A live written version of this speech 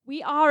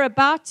We are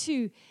about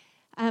to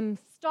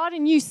start a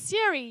new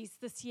series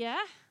this year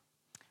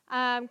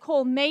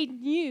called Made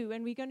New,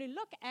 and we're going to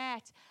look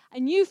at a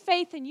new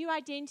faith, a new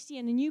identity,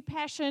 and a new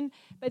passion.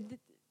 But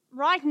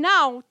right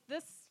now,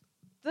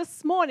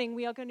 this morning,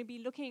 we are going to be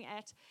looking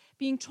at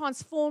being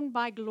transformed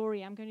by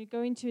glory. I'm going to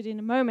go into it in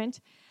a moment.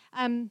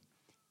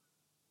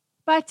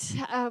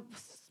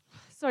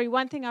 Sorry,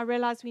 one thing I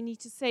realized we need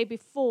to say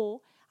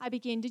before I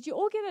begin. Did you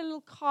all get a little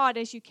card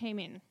as you came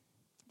in?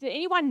 Did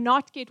anyone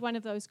not get one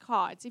of those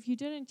cards? If you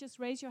didn't, just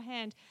raise your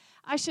hand.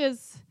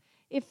 Ushers,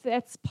 if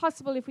that's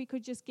possible, if we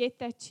could just get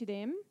that to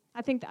them.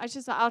 I think the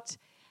ushers are out.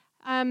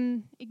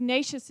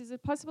 Ignatius, is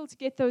it possible to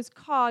get those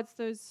cards,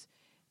 those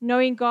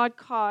Knowing God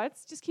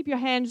cards? Just keep your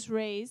hands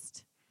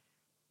raised.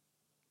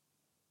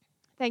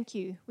 Thank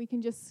you. We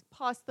can just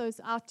pass those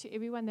out to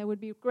everyone. That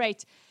would be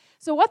great.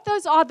 So what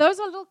those are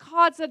little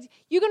cards that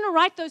you're going to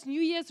write those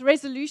New Year's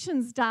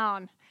resolutions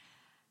down.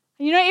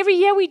 You know, every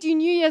year we do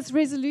New Year's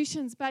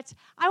resolutions, but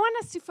I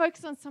want us to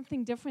focus on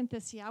something different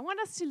this year. I want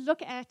us to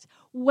look at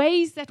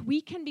ways that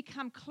we can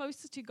become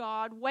closer to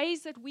God,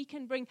 ways that we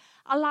can bring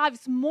our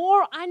lives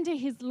more under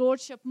His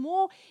lordship,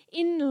 more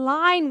in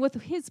line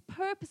with His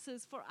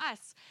purposes for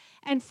us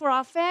and for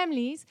our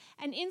families.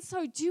 And in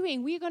so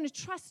doing, we're going to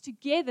trust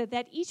together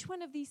that each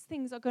one of these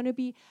things are going to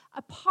be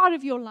a part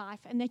of your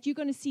life and that you're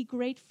going to see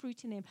great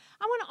fruit in them.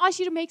 I want to ask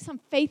you to make some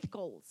faith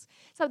goals.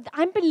 So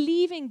I'm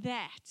believing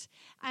that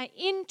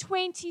in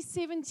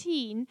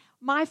 2017,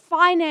 my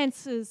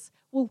finances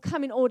will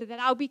come in order, that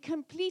I'll be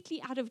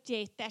completely out of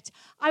debt, that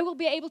I will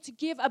be able to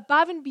give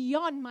above and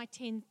beyond my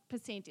 10%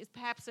 is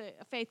perhaps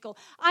a faith goal.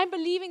 I'm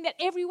believing that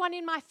everyone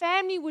in my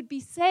family would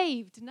be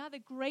saved, another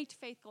great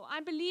faith goal.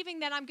 I'm believing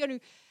that I'm going to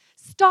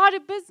start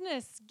a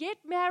business, get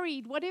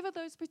married, whatever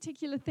those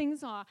particular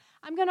things are.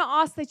 I'm going to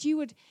ask that you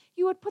would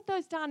put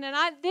those down, and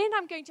then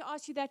I'm going to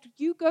ask you that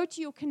you go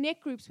to your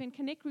Connect groups. When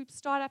Connect groups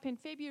start up in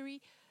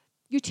February,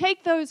 you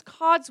take those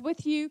cards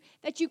with you,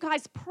 that you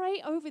guys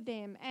pray over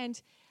them,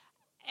 and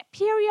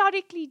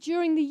periodically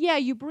during the year,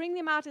 you bring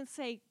them out and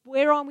say,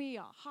 where are we?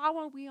 How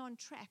are we on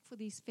track for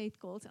these faith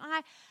goals?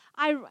 And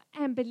I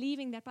am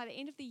believing that by the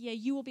end of the year,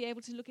 you will be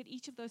able to look at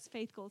each of those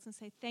faith goals and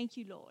say, thank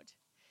you, Lord.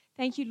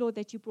 Thank you, Lord,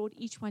 that you brought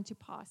each one to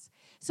pass.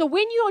 So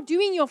when you are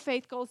doing your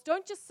faith goals,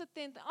 don't just sit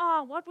there and think,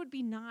 what would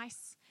be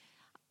nice?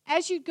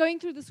 As you're going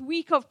through this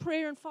week of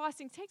prayer and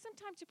fasting, take some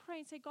time to pray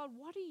and say, God,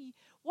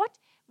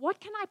 what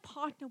can I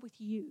partner with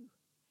you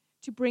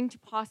to bring to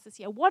pass this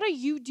year? What are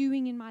you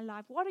doing in my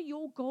life? What are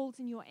your goals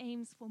and your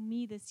aims for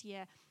me this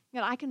year?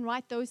 That I can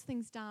write those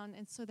things down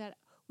and so that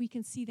we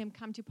can see them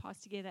come to pass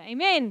together.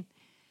 Amen.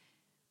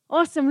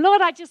 Awesome.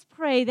 Lord, I just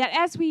pray that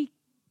as we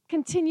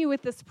continue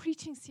with this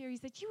preaching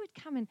series, that you would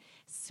come and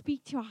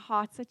speak to our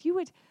hearts, that you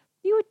would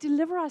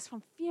deliver us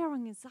from fear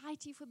and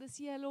anxiety for this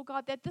year, Lord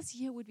God, that this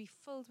year would be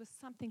filled with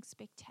something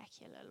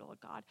spectacular, Lord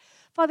God.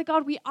 Father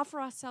God, we offer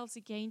ourselves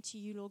again to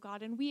you, Lord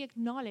God, and we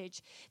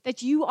acknowledge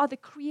that you are the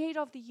creator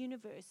of the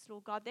universe,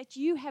 Lord God, that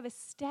you have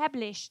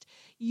established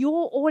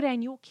your order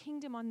and your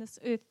kingdom on this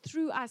earth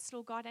through us,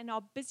 Lord God, and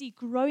are busy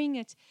growing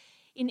it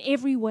in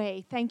every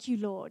way. Thank you,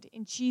 Lord.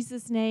 In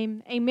Jesus'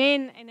 name,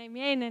 amen and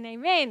amen and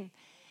amen.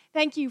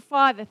 Thank you,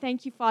 Father.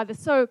 Thank you, Father.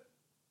 So,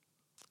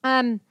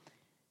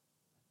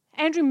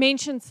 Andrew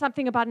mentioned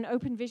something about an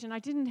open vision. I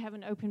didn't have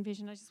an open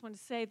vision. I just want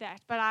to say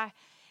that. But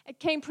it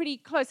came pretty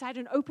close. I had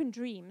an open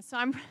dream. So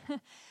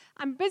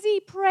I'm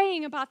busy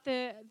praying about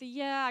the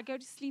year. I go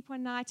to sleep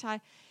one night. I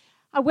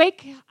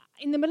wake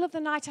in the middle of the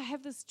night. I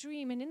have this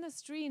dream. And in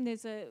this dream,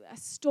 there's a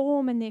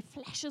storm and there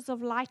are flashes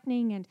of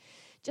lightning and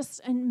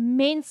just an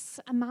immense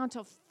amount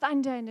of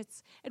thunder. And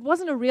it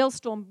wasn't a real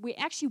storm. We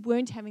actually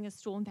weren't having a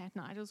storm that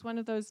night. It was one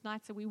of those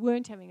nights that we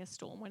weren't having a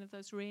storm, one of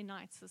those rare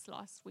nights this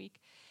last week.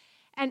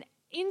 And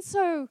in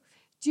so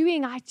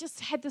doing, I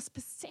just had this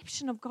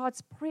perception of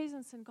God's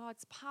presence and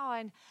God's power.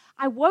 And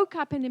I woke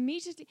up, and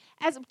immediately,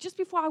 just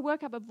before I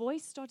woke up, a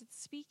voice started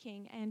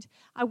speaking. And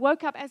I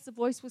woke up as the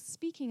voice was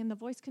speaking, and the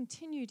voice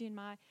continued in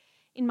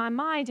my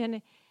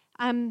mind.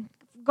 And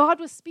God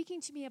was speaking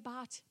to me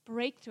about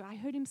breakthrough. I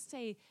heard him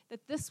say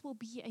that this will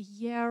be a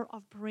year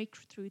of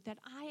breakthrough, that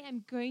I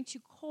am going to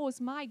cause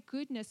my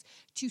goodness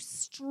to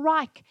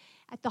strike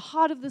at the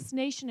heart of this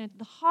nation and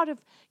the heart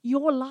of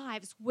your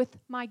lives with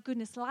my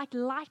goodness. Like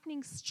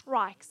lightning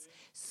strikes,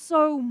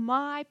 so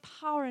my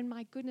power and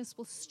my goodness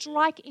will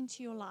strike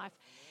into your life.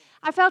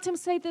 I felt him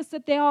say this,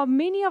 that there are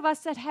many of us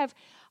that have,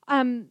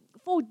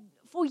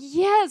 for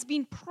years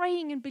been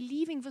praying and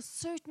believing for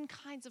certain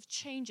kinds of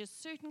changes,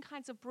 certain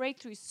kinds of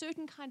breakthroughs,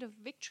 certain kind of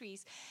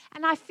victories.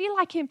 And I feel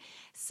like him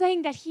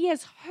saying that he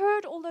has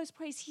heard all those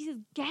prayers. He has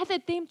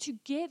gathered them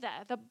together.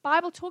 The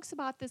Bible talks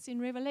about this in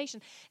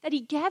Revelation, that he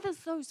gathers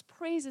those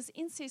prayers as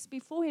incense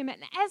before him.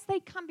 And as they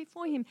come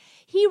before him,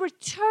 he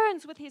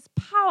returns with his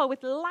power,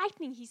 with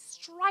lightning. He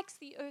strikes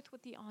the earth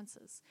with the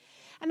answers.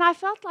 And I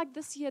felt like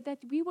this year that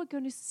we were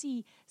going to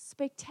see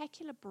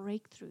spectacular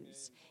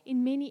breakthroughs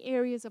in many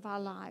areas of our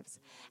lives.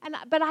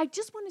 But I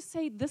just want to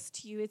say this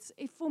to you. It's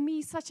for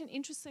me such an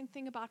interesting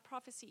thing about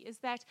prophecy is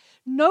that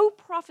no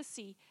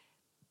prophecy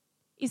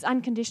is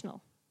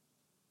unconditional.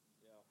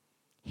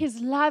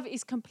 His love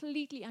is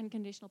completely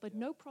unconditional, but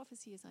no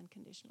prophecy is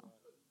unconditional.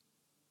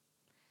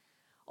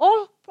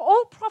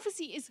 All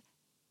prophecy is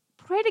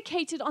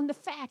predicated on the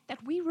fact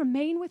that we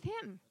remain with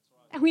Him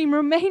and we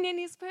remain in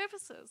His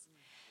purposes.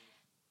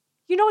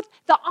 You know,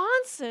 the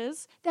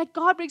answers that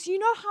God brings, you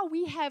know how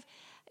we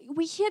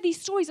hear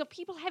these stories of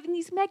people having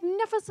these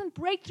magnificent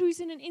breakthroughs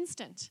in an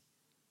instant.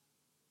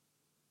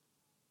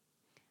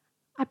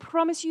 I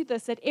promise you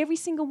this, that every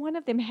single one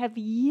of them have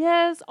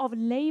years of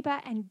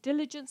labor and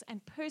diligence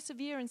and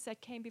perseverance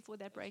that came before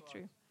that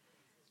breakthrough.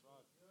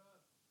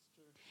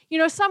 You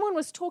know, someone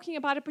was talking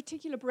about a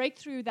particular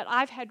breakthrough that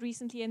I've had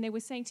recently, and they were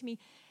saying to me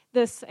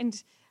this,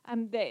 and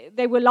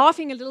they were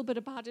laughing a little bit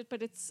about it,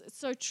 but it's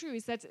so true,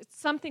 is that it's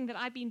something that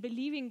I've been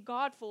believing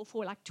God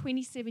for like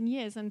 27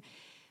 years. And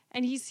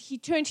he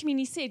turned to me and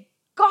he said,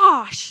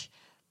 gosh,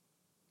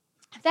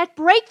 that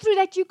breakthrough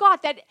that you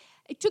got, that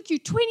it took you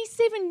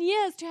 27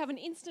 years to have an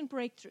instant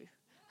breakthrough.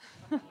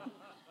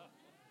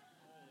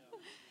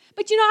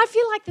 But, you know, I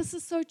feel like this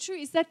is so true,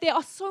 is that there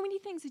are so many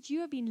things that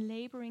you have been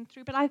laboring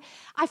through, but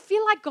I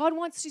feel like God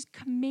wants to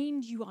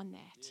commend you on that.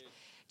 Yeah.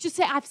 Just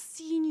say, I've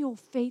seen your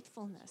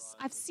faithfulness.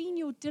 I've seen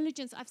your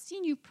diligence. I've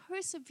seen you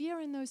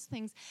persevere in those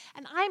things.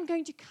 And I'm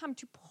going to come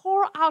to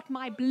pour out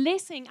my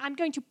blessing. I'm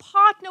going to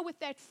partner with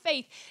that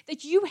faith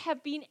that you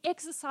have been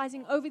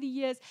exercising over the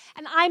years.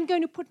 And I'm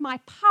going to put my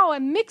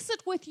power, mix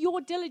it with your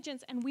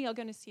diligence, and we are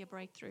going to see a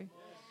breakthrough.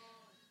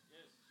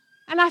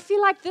 And I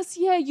feel like this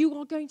year you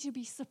are going to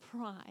be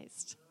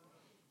surprised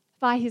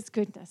by His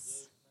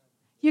goodness.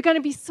 You're going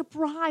to be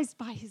surprised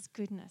by His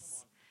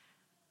goodness.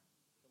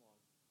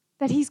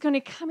 That He's going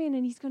to come in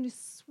and He's going to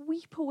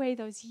sweep away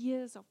those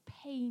years of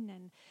pain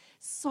and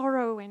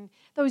sorrow and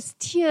those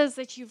tears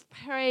that you've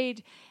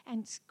prayed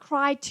and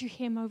cried to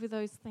Him over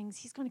those things.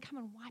 He's going to come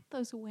and wipe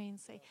those away and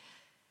say,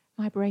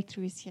 my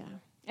breakthrough is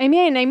here.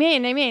 Amen,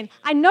 amen, amen.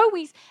 I know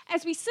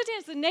as we sit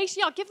as a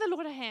nation, give the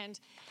Lord a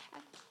hand.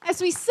 As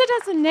we sit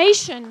as a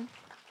nation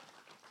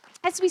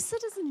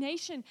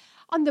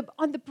on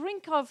the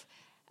brink of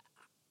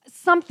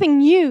something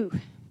new,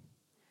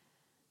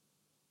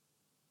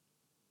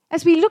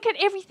 as we look at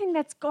everything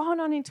that's gone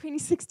on in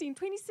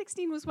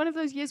 2016 was one of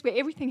those years where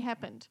everything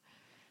happened.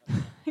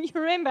 You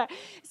remember?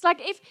 It's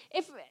like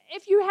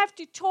if you have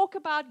to talk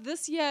about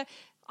this year,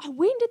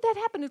 when did that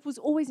happen? It was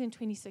always in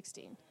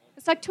 2016.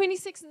 It's like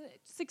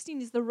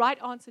 2016 is the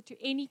right answer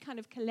to any kind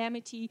of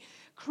calamity,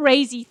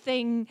 crazy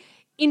thing,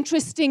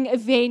 interesting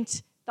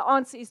event. The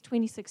answer is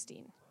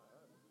 2016.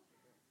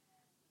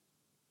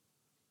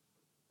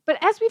 But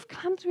as we've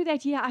come through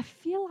that year, I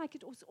feel like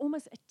it was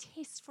almost a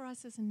test for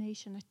us as a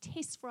nation, a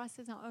test for us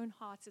as our own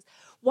hearts. Is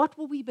what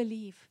will we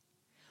believe?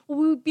 Will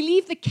we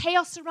believe the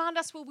chaos around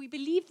us? Will we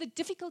believe the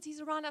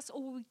difficulties around us?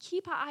 Or will we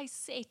keep our eyes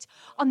set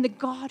on the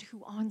God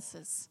who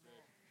answers?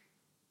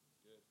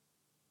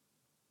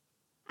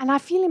 And I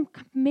feel Him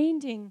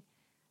commending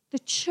the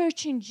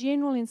church in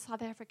general in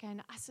South Africa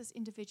and us as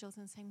individuals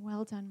and saying,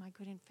 well done, my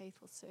good and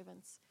faithful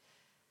servants.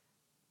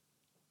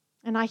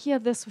 And I hear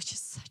this, which is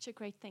such a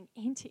great thing.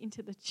 Enter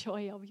into the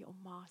joy of your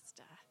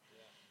master.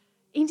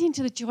 Enter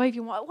into the joy of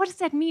your master. What does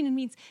that mean? It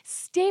means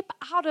step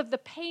out of the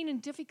pain and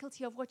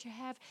difficulty of what you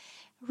have.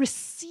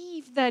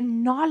 Receive the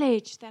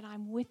knowledge that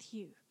I'm with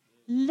you.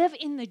 Live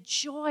in the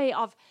joy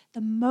of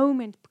the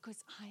moment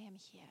because I am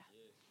here.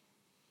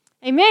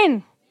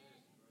 Amen.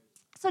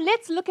 So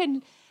let's look at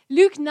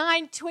Luke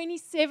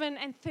 9:27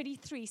 and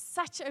 33.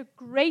 Such a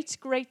great,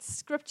 great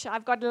scripture.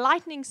 I've got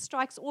lightning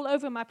strikes all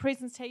over my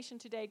presentation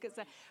today because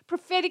it's a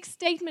prophetic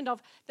statement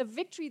of the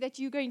victory that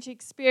you're going to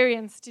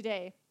experience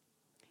today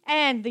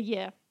and the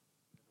year.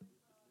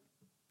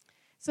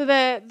 So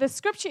the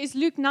scripture is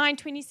Luke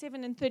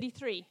 9:27 and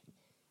 33.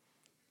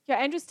 Yeah,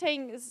 Andrew's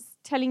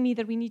telling me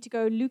that we need to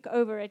go look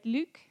over at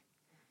Luke.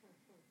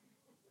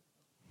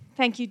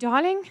 Thank you,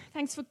 darling.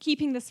 Thanks for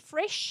keeping this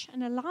fresh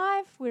and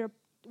alive.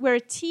 We're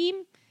a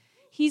team.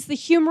 He's the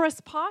humorous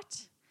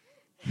part.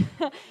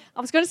 I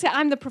was going to say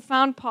I'm the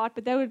profound part,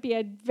 but that would be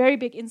a very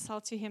big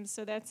insult to him,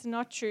 so that's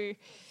not true.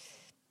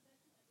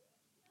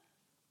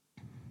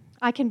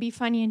 I can be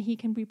funny and he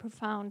can be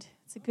profound.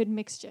 It's a good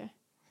mixture.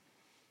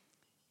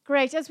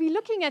 Great. As we're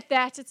looking at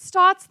that, it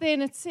starts there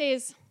and it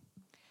says,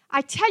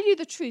 I tell you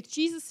the truth,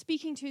 Jesus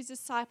speaking to his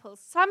disciples,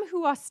 some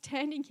who are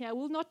standing here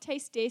will not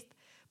taste death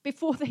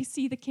before they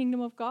see the kingdom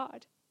of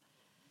God.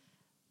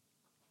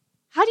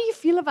 How do you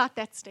feel about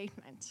that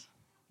statement?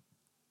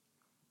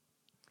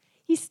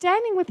 He's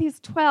standing with his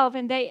 12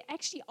 and they're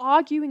actually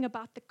arguing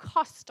about the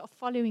cost of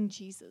following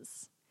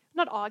Jesus.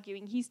 Not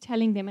arguing, he's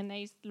telling them and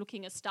they're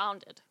looking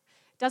astounded.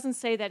 It doesn't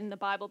say that in the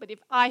Bible, but if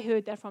I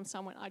heard that from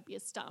someone, I'd be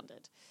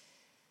astounded.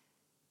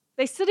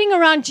 They're sitting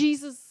around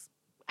Jesus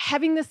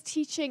having this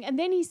teaching, and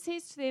then he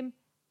says to them,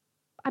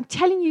 I'm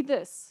telling you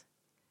this,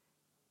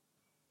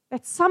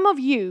 that some of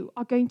you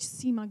are going to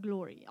see my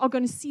glory, are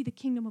going to see the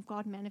kingdom of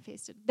God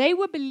manifested. They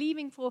were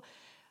believing for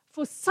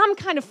for some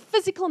kind of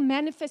physical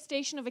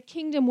manifestation of a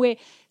kingdom where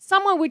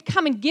someone would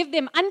come and give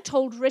them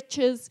untold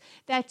riches,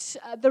 that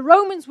the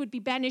Romans would be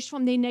banished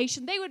from their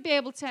nation. They would be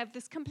able to have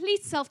this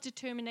complete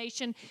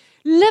self-determination,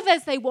 live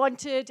as they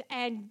wanted,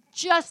 and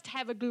just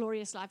have a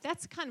glorious life.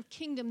 That's the kind of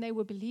kingdom they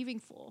were believing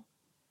for.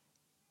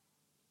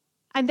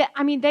 And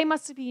they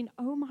must have been,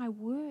 oh my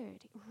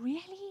word,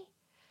 really?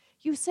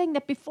 You're saying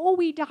that before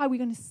we die, we're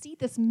going to see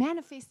this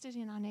manifested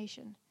in our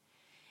nation?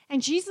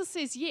 And Jesus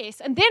says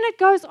yes. And then it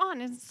goes on,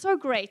 and it's so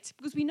great,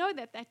 because we know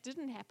that that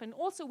didn't happen.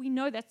 Also, we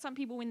know that some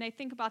people, when they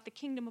think about the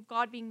kingdom of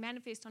God being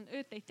manifest on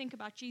earth, they think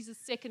about Jesus'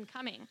 second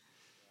coming.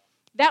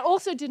 That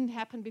also didn't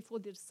happen before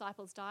the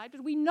disciples died.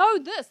 But we know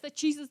this, that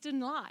Jesus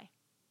didn't lie.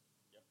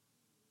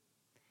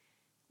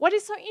 What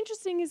is so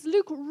interesting is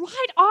Luke,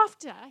 right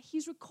after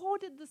he's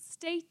recorded the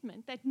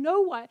statement that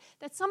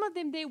that some of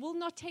them there will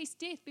not taste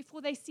death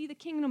before they see the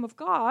kingdom of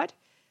God,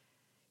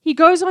 he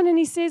goes on and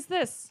he says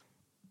this.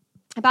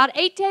 About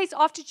 8 days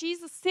after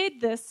Jesus said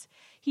this,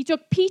 he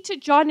took Peter,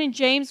 John, and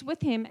James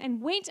with him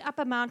and went up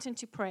a mountain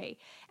to pray.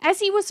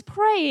 As he was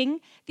praying,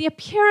 the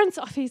appearance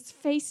of his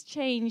face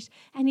changed,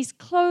 and his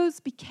clothes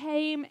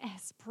became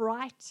as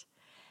bright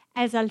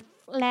as a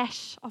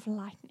flash of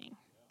lightning.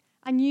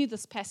 I knew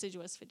this passage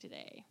was for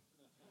today.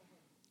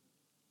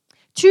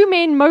 2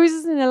 men,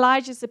 Moses and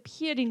Elijah,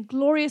 appeared in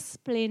glorious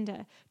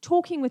splendor,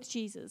 talking with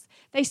Jesus.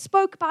 They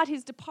spoke about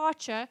his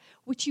departure,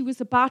 which he was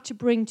about to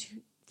bring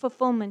to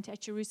fulfillment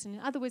at Jerusalem.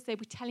 In other words, they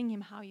were telling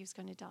him how he was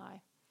going to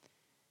die.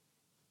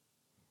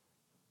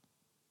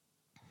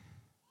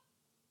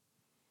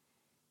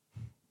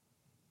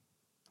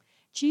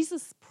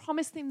 Jesus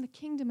promised them the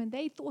kingdom, and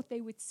they thought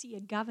they would see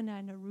a governor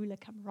and a ruler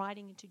come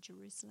riding into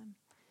Jerusalem.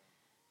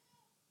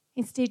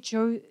 Instead,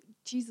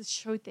 Jesus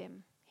showed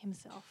them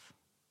himself.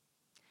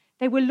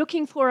 They were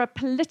looking for a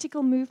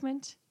political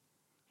movement,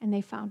 and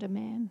they found a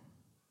man.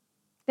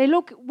 They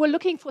were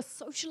looking for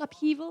social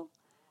upheaval,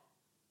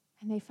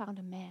 and they found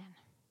a man.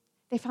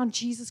 They found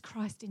Jesus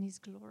Christ in his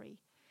glory.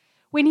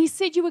 When he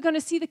said you were going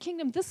to see the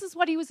kingdom, this is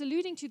what he was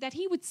alluding to, that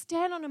he would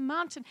stand on a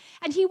mountain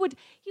and he would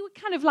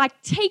kind of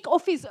like take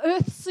off his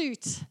earth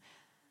suit.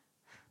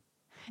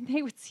 And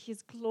they would see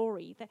his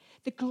glory,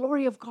 the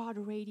glory of God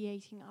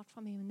radiating out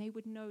from him. And they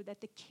would know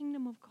that the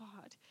kingdom of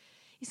God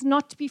is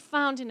not to be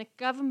found in a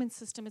government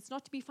system. It's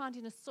not to be found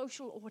in a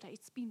social order.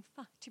 It's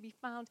to be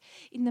found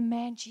in the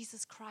man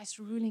Jesus Christ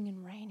ruling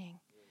and reigning.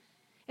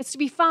 It's to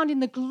be found in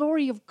the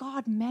glory of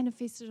God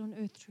manifested on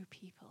earth through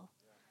people.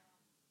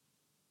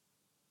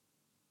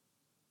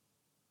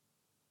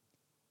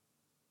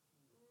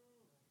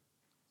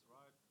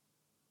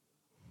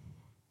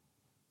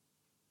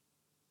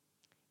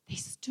 They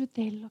stood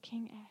there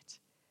looking at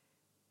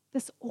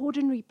this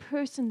ordinary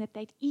person that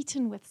they'd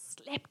eaten with,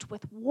 slept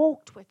with,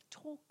 walked with,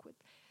 talked with,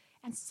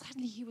 and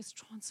suddenly he was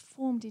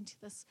transformed into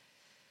this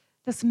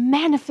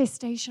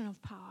manifestation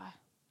of power.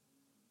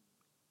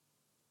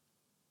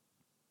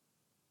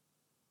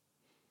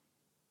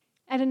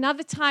 At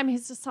another time,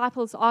 his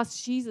disciples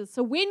asked Jesus,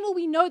 so when will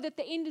we know that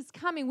the end is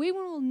coming? When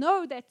will we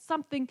know that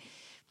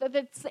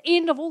that's the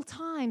end of all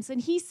times?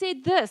 And he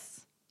said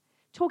this,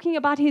 talking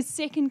about his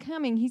second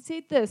coming, he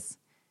said this,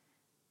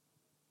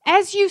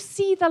 as you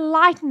see the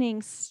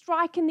lightning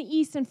strike in the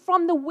east, and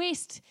from the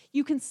west,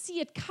 you can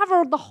see it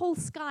cover the whole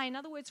sky. In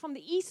other words, from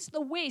the east to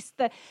the west,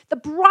 the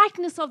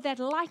brightness of that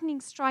lightning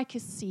strike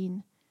is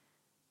seen.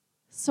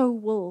 So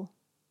will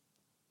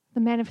the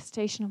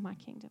manifestation of my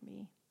kingdom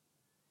be.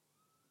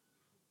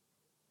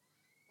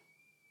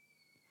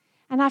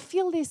 And I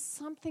feel there's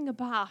something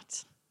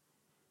about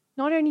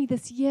not only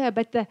this year,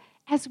 but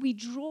as we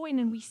draw in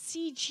and we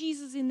see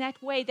Jesus in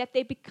that way, that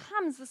there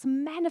becomes this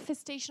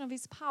manifestation of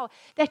his power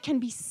that can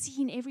be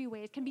seen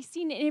everywhere. It can be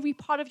seen in every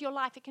part of your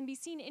life. It can be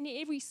seen in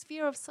every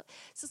sphere of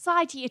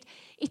society.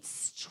 It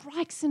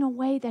strikes in a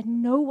way that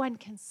no one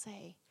can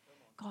say,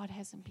 God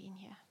hasn't been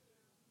here.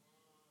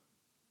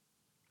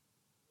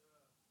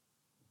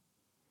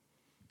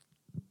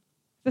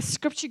 The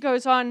scripture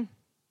goes on,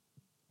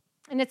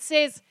 and it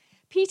says,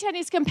 Peter and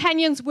his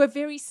companions were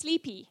very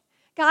sleepy.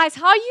 Guys,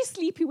 how are you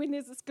sleepy when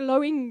there's this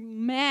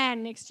glowing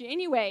man next to you?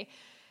 Anyway,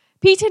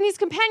 Peter and his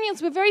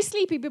companions were very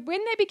sleepy, but when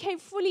they became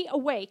fully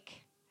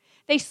awake,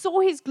 they saw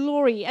his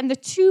glory and the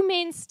 2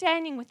 men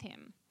standing with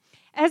him.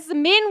 As the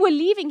men were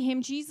leaving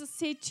him, Peter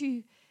said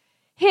to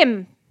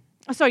him,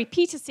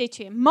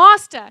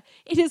 Master,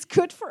 it is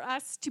good for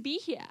us to be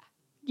here.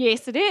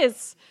 Yes, it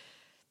is.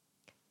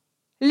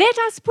 Let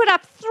us put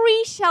up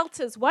 3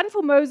 shelters, one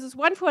for Moses,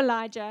 one for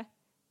Elijah.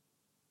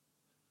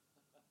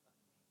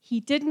 He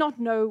did not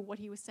know what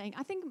he was saying.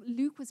 I think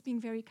Luke was being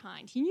very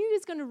kind. He knew he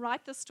was going to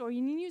write the story,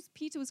 and he knew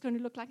Peter was going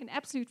to look like an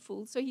absolute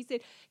fool. So he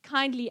said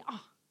kindly,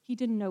 he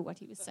didn't know what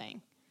he was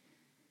saying.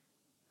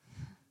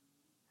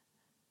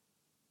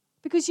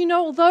 Because,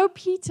 although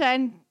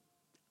Peter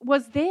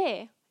was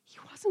there, he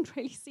wasn't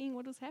really seeing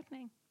what was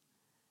happening.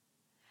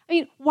 I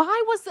mean,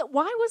 why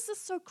was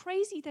this so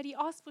crazy that he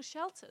asked for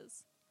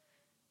shelters?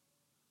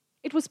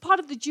 It was part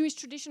of the Jewish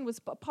tradition,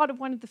 was part of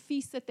one of the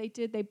feasts that they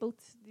did. They built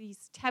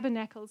these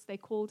tabernacles, they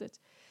called it.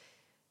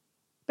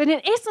 But in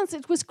essence,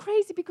 it was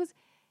crazy because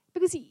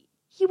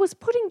he was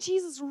putting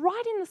Jesus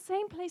right in the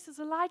same place as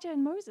Elijah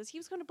and Moses. He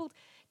was going to build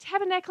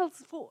tabernacles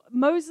for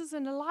Moses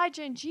and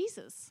Elijah and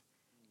Jesus.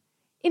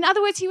 In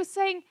other words, he was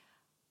saying,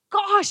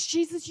 gosh,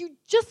 Jesus, you're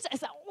just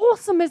as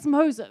awesome as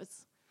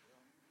Moses.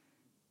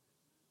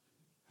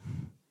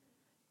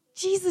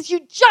 Jesus,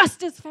 you're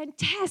just as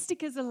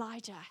fantastic as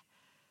Elijah.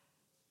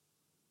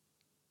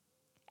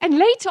 And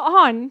later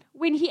on,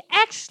 when it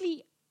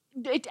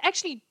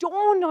actually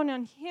dawned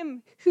on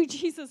him who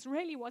Jesus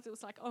really was, it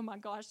was like, oh my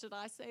gosh, did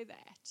I say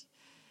that?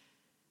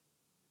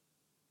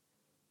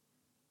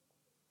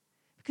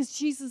 Because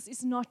Jesus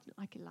is not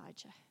like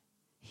Elijah.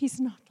 He's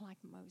not like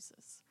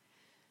Moses.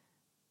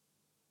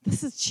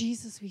 This is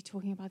Jesus we're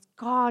talking about.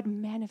 God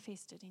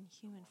manifested in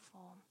human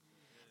form.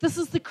 This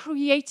is the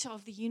creator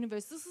of the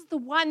universe. This is the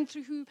one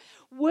through whom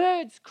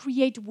words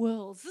create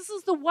worlds. This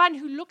is the one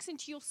who looks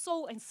into your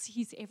soul and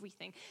sees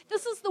everything.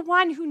 This is the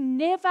one who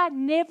never,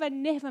 never,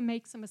 never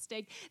makes a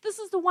mistake. This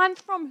is the one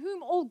from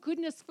whom all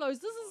goodness flows.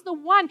 This is the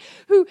one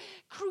who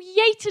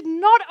created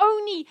not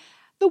only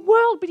the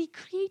world, but he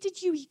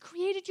created you. He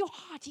created your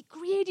heart. He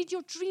created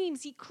your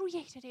dreams. He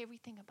created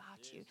everything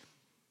about you.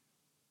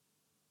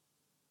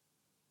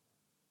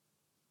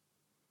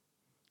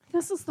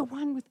 This is the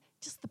one with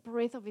just the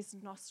breath of his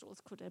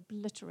nostrils could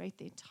obliterate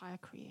the entire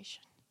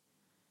creation.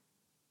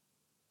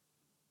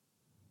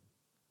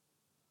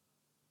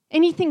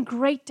 Anything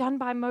great done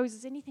by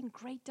Moses, anything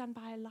great done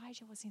by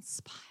Elijah was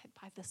inspired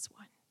by this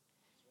one.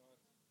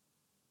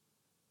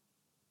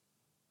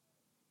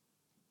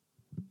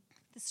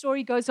 The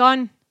story goes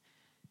on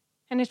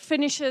and it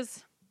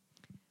finishes.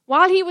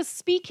 While he was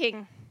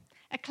speaking,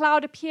 a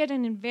cloud appeared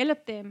and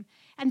enveloped them,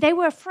 and they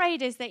were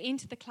afraid as they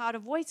entered the cloud. A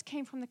voice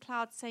came from the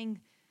cloud saying,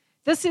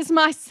 "This is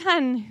my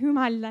son whom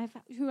I love,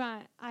 who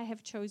I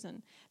have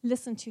chosen.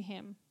 Listen to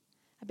him."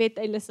 I bet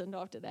they listened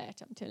after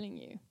that, I'm telling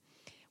you.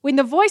 When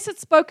the voice had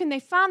spoken, they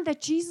found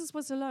that Jesus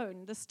was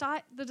alone.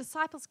 The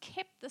disciples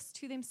kept this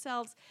to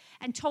themselves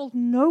and told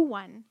no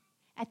one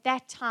at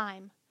that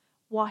time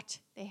what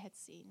they had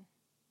seen.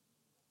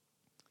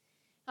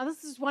 Now,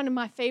 this is one of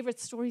my favorite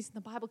stories in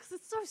the Bible because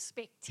it's so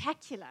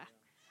spectacular.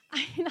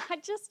 I mean,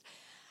 I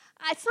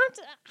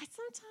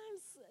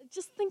sometimes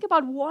just think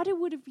about what it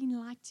would have been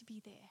like to be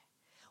there.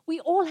 We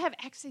all have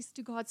access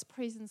to God's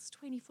presence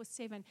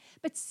 24/7,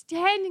 but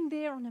standing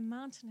there on a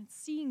mountain and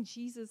seeing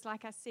Jesus,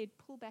 like I said,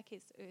 pull back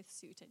his earth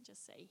suit and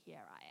just say,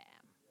 "Here I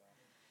am."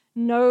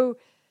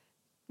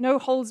 No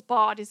holds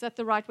barred. Is that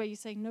the right way you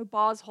say? No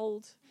bars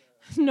hold.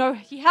 No,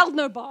 he held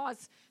no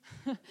bars.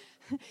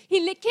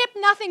 He kept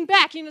nothing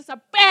back. He was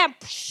like, bam,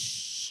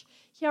 psh,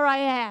 here I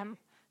am.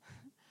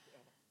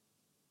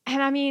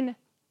 And I mean,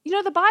 you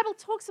know, the Bible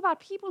talks about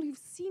people who've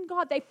seen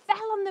God. They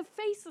fell on their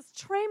faces,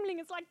 trembling.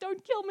 It's like,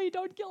 don't kill me,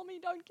 don't kill me,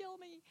 don't kill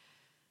me.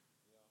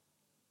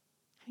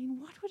 I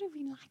mean, what would it have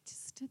been like to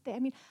stood there? I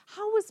mean,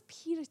 how was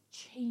Peter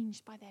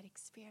changed by that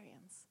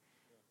experience?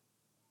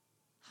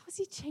 How was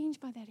he changed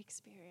by that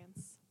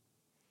experience?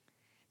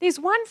 There's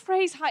one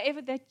phrase,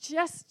 however, that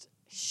just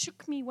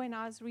shook me when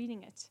I was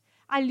reading it.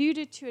 I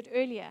alluded to it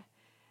earlier.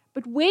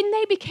 But when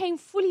they became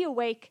fully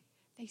awake,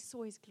 they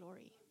saw his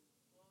glory.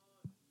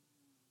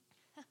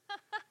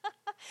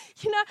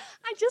 You know,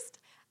 I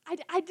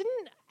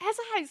didn't, as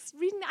I was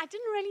reading, I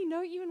didn't really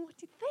know even what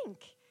to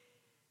think.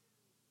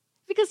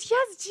 Because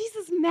here's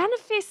Jesus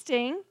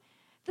manifesting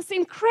this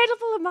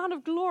incredible amount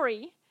of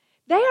glory.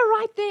 They are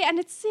right there, and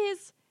it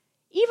says,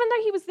 even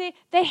though he was there,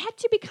 they had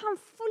to become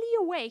fully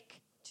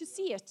awake to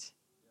see it.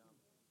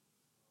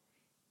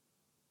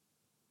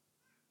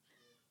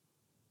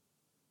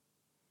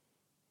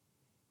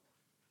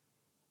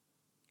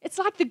 It's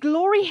like the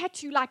glory had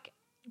to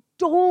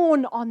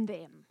dawn on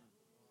them.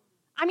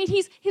 I mean,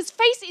 his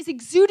face is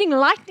exuding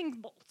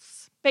lightning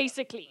bolts,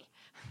 basically.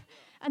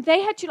 And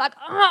they had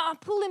to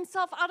pull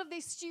themselves out of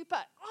their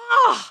stupor.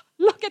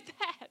 Look at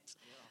that.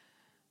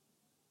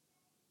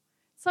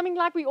 Something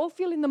like we all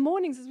feel in the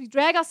mornings as we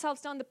drag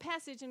ourselves down the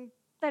passage and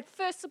that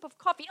first sip of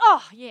coffee.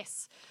 Oh,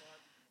 yes.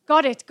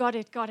 Got it.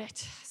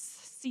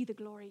 See the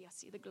glory. I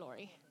see the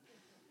glory.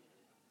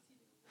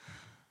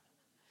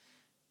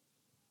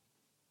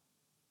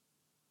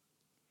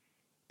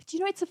 But you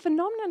know, it's a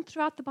phenomenon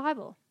throughout the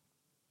Bible.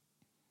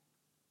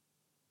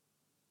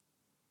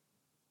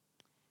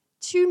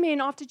 2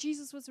 men, after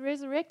Jesus was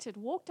resurrected,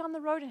 walked down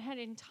the road and had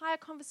an entire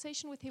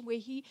conversation with him where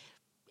he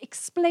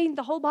explained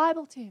the whole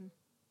Bible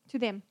to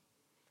them.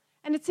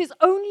 And it says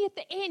only at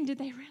the end did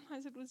they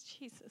realize it was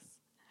Jesus.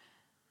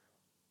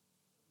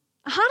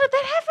 How did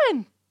that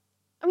happen?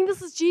 I mean,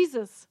 this is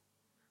Jesus.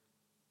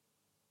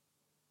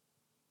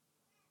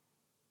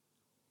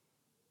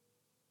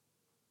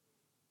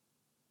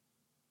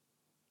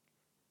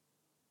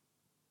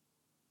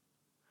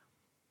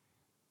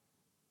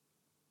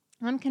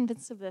 I'm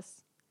convinced of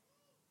this.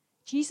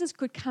 Jesus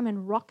could come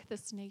and rock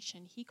this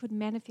nation. He could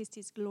manifest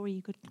his glory.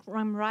 He could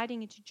come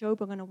riding into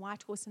Joburg on a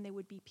white horse, and there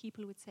would be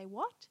people who would say,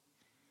 "What?"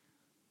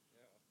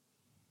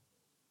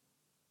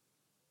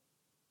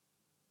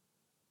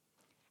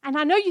 And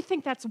I know you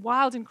think that's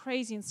wild and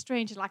crazy and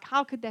strange. Like,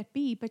 how could that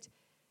be? But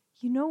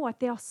you know what?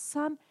 There are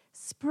some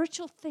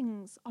spiritual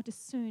things are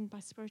discerned by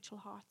spiritual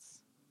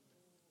hearts.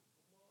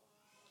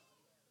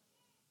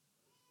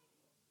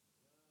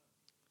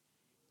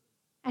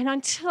 And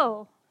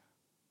until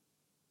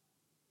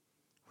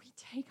we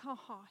take our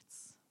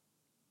hearts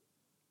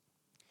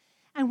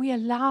and we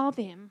allow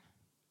them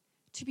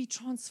to be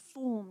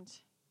transformed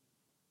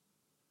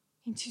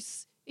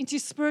into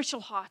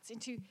spiritual hearts,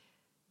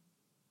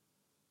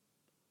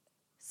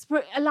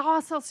 allow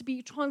ourselves to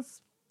be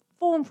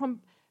transformed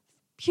from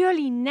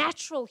purely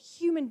natural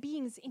human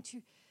beings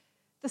into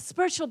the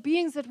spiritual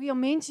beings that we are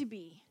meant to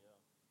be.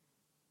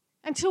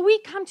 Until we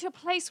come to a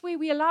place where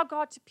we allow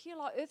God to peel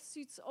our earth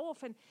suits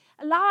off and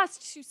allow us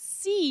to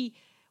see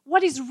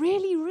what is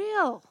really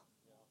real.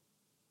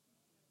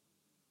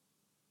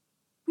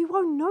 We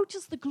won't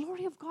notice the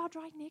glory of God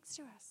right next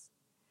to us.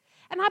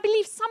 And I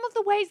believe some of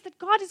the ways that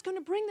God is going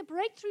to bring the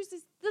breakthroughs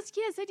this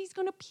year is that He's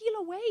going to peel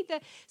away the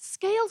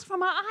scales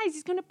from our eyes.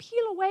 He's going to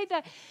peel away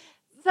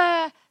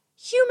the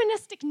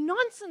humanistic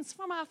nonsense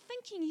from our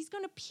thinking. He's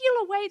going to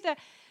peel away the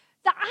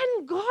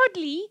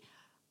ungodly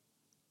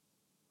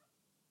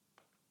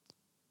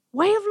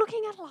way of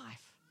looking at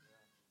life.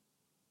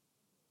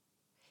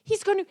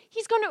 He's going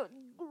to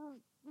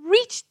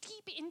reach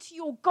deep into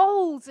your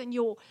goals and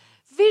your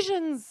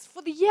visions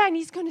for the year, and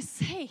He's going to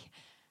say,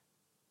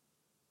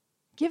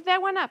 give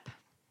that one up.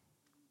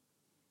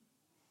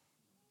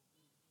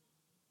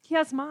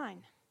 Here's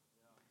mine.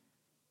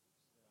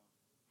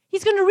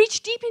 He's going to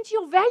reach deep into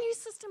your value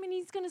system, and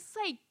He's going to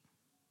say,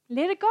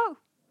 let it go.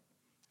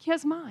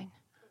 Here's mine.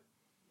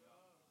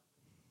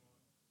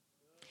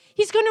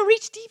 He's going to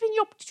reach deep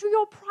to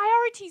your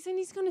priorities, and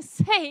He's going to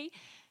say,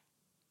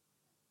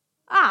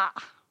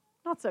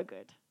 not so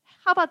good.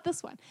 How about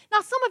this one?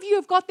 Now, some of you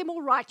have got them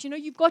all right. You know,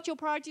 you've got your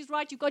priorities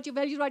right. You've got your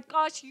values right.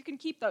 Gosh, you can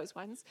keep those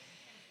ones.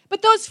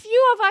 But those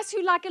few of us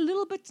who like a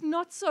little bit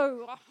not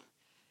so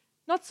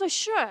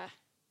sure.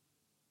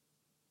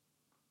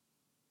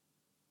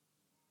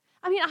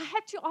 I mean, I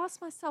had to ask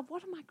myself,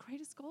 what are my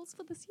greatest goals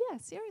for this year?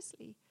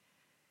 Seriously.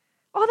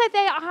 Or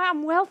that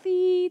I'm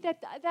wealthy,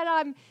 that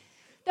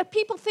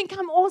people think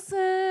I'm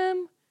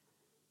awesome.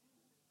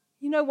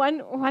 You know,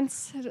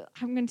 once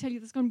I'm going to tell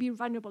you this is going to be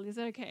vulnerable. Is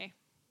that okay?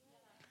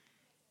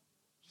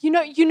 You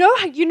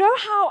know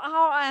how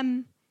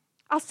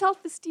our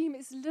self-esteem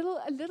is a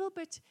little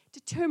bit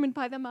determined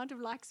by the amount of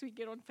likes we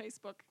get on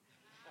Facebook.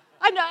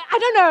 I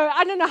don't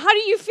know. How do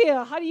you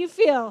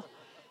feel?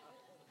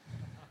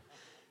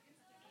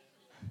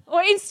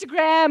 Or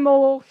Instagram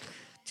or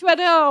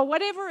Twitter or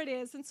whatever it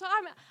is. And so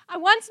I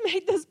once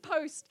made this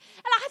post,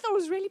 and I thought it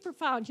was really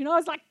profound. You know, I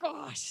was like,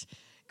 gosh,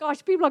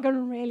 people are going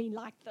to really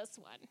like this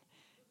one.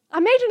 I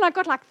made it and I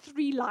got like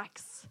 3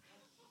 likes.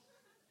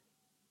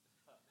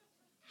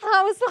 And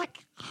I was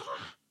like,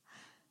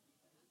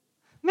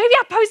 maybe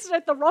I posted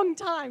at the wrong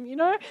time, you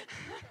know? I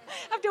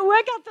have to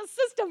work out the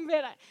system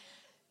better.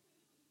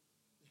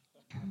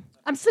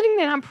 I'm sitting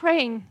there and I'm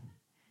praying.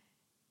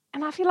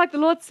 And I feel like the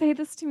Lord said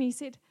this to me. He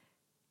said,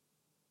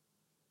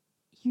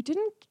 you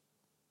didn't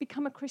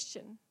become a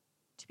Christian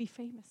to be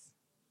famous.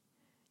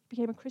 You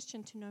became a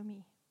Christian to know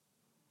me.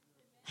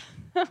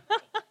 I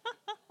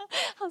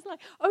was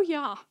like, oh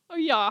yeah. Oh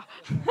yeah,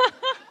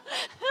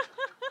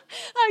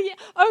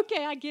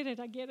 okay, I get it.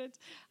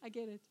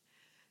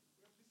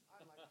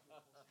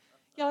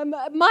 Yeah,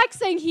 Mike's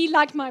saying he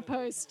liked my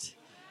post.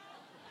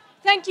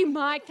 Thank you,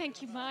 Mike.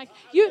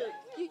 You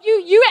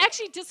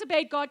actually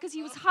disobeyed God because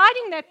He was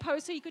hiding that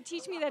post so He could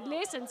teach me that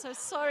lesson. So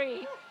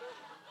sorry.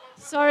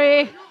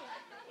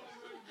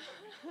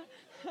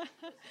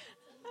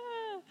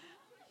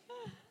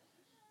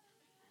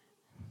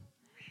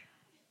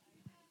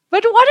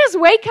 But what does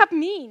wake up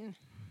mean?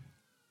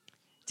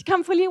 To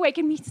come fully awake,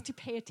 it means to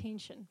pay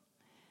attention.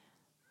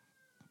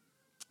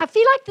 I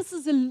feel like this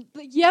is a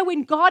year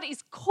when God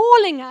is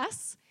calling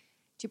us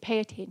to pay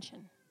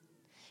attention.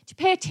 To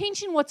pay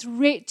attention to what's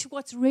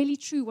really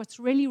true, what's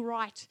really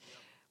right,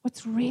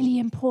 what's really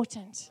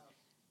important.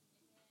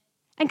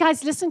 And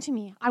guys, listen to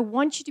me. I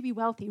want you to be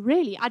wealthy,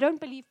 really. I don't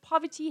believe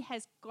poverty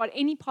has got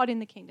any part in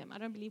the kingdom. I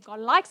don't believe God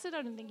likes it.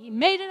 I don't think He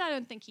made it. I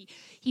don't think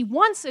He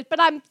wants it. But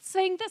I'm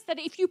saying this, that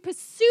if you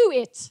pursue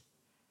it,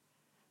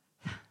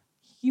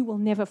 you will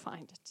never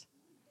find it.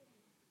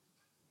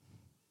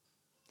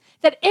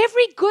 That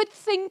every good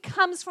thing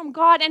comes from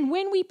God, and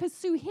when we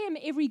pursue Him,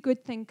 every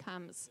good thing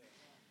comes.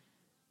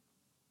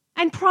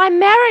 And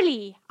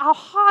primarily, our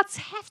hearts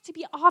have to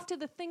be after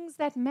the things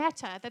that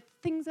matter, the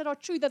things that are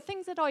true, the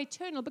things that are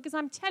eternal. Because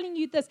I'm telling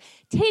you this,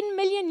 10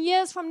 million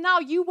years from now,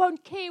 you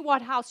won't care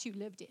what house you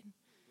lived in.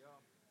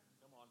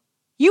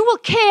 You will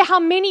care how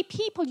many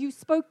people you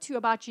spoke to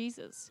about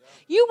Jesus.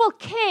 You will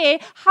care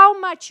how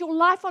much your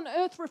life on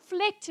earth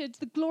reflected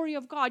the glory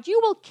of God. You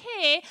will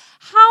care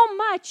how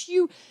much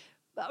you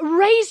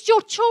raised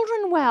your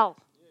children well.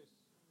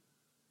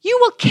 You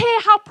will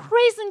care how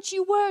present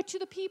you were to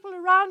the people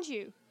around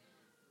you.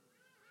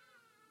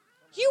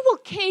 You will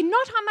care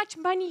not how much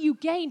money you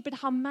gained, but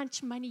how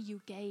much money you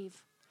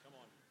gave. Come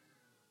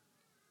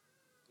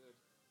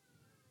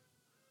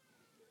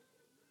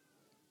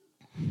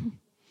on.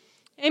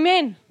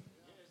 Amen.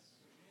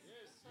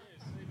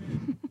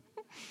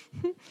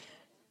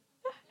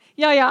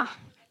 Yeah.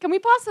 Can we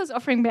pass those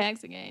offering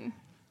bags again?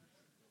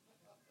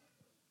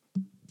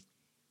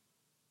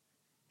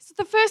 So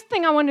the first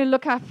thing I want to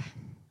look up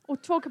or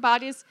talk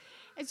about is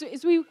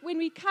when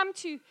we come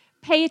to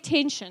pay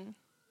attention.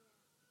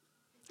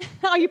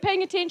 Are you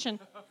paying attention?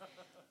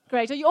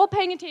 Great. Are you all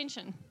paying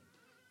attention?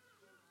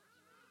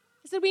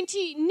 So we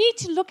need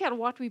to look at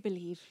what we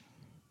believe.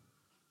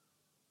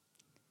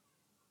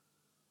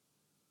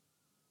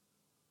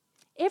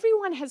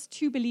 Everyone has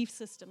two belief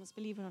systems,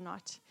 believe it or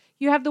not.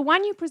 You have the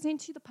one you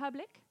present to the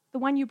public, the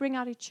one you bring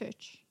out at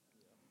church.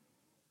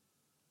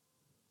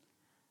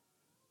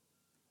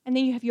 And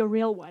then you have your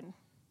real one.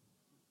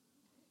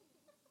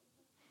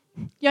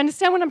 You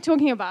understand what I'm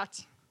talking about?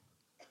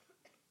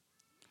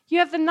 You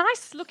have the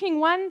nice looking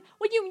one.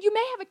 Well, you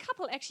may have a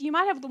couple, actually. You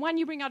might have the one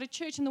you bring out of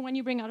church and the one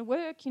you bring out of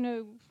work. You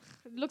know,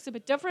 it looks a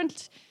bit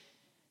different.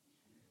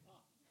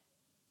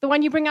 The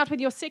one you bring out with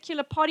your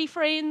secular party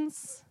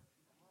friends.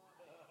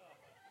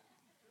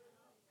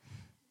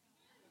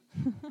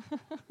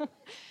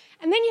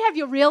 And then you have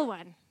your real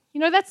one.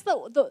 You know, that's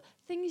the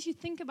things you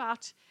think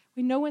about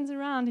when no one's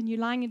around and you're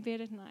lying in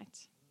bed at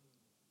night.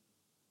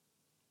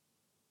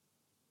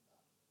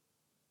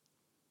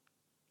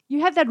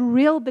 You have that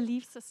real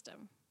belief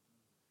system.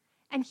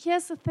 And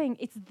here's the thing,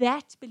 it's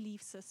that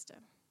belief system.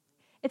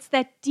 It's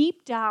that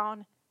deep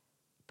down,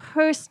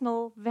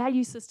 personal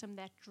value system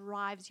that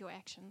drives your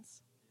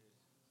actions.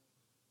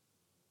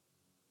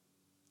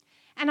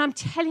 And I'm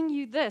telling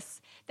you this,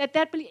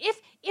 that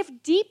belief, if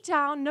deep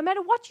down, no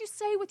matter what you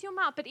say with your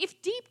mouth, but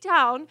if deep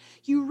down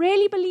you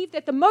really believe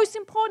that the most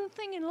important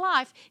thing in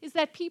life is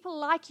that people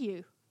like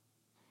you,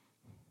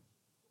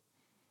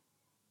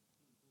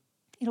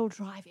 it'll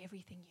drive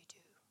everything you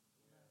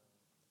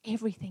do.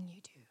 Everything you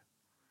do.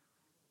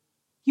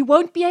 You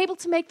won't be able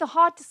to make the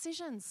hard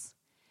decisions.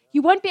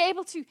 You won't be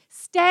able to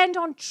stand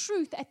on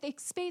truth at the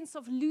expense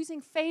of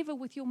losing favor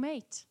with your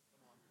mate.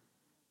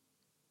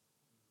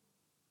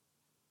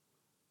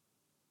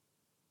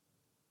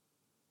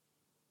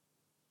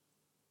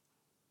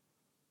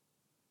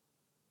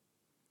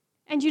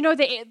 And you know,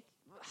 the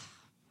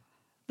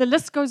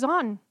list goes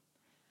on.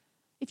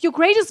 If your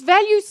greatest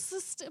value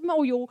system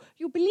or your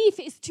belief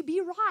is to be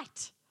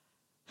right,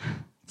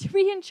 to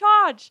be in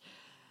charge,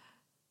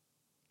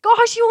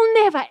 gosh, you'll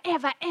never,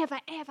 ever, ever,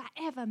 ever,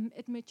 ever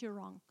admit you're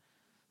wrong.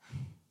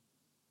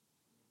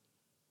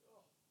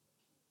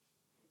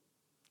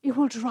 It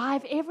will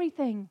drive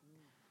everything.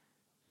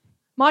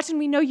 Martin,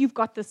 we know you've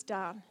got this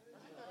down.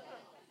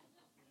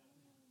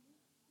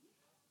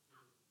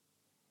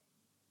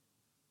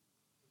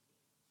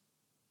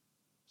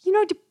 You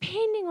know,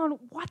 depending on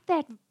what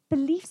that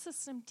belief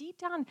system deep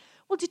down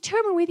will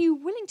determine whether you're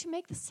willing to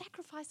make the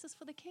sacrifices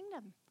for the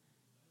kingdom.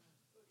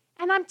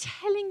 And I'm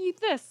telling you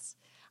this.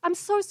 I'm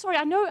so sorry.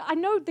 I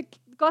know the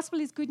gospel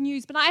is good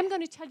news, but I'm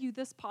going to tell you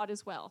this part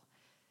as well.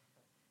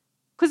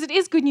 Because it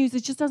is good news,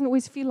 it just doesn't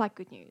always feel like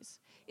good news.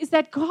 Is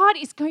that God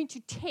is going to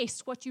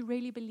test what you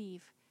really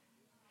believe.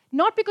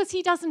 Not because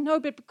He doesn't know,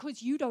 but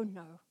because you don't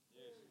know.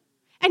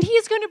 And He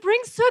is going to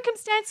bring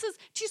circumstances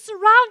to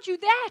surround you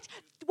that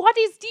what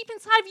is deep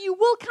inside of you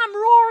will come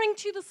roaring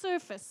to the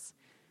surface.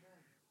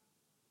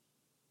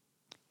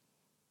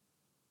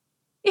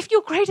 If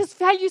your greatest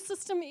value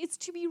system is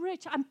to be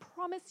rich, I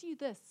promise you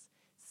this.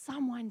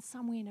 Someone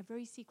somewhere in a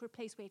very secret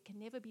place where it can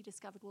never be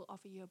discovered will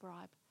offer you a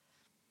bribe.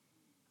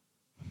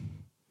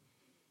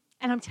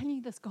 And I'm telling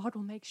you this, God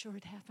will make sure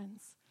it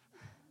happens.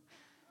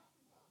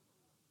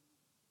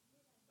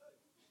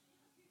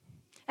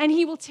 And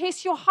He will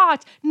test your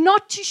heart,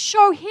 not to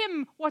show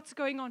Him what's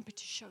going on, but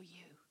to show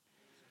you.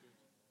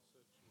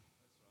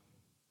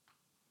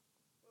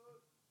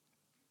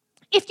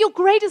 If your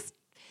greatest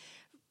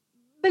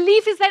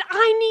belief is that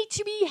I need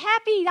to be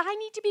happy, I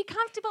need to be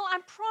comfortable, I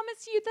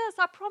promise you this.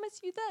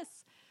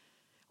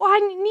 Or I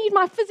need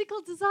my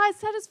physical desires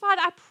satisfied,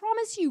 I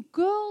promise you,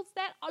 girls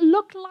that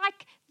look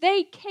like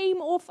they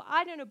came off,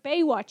 I don't know,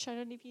 Baywatch, I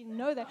don't know if you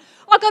know that,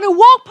 are going to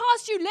walk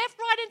past you left,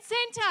 right, and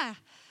center.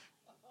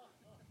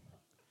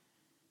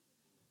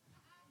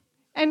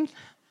 And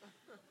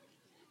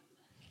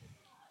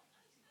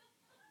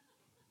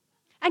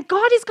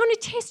God is going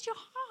to test your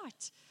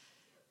heart.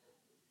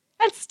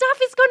 And stuff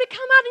is going to come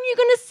out and you're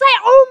going to say,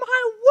 oh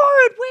my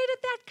word, where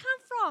did that come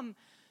from?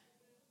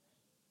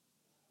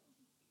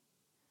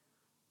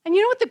 And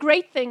you know what the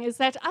great thing is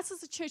that us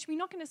as a church, we're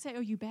not going to say, oh,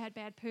 you bad,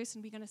 bad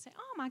person. We're going to say,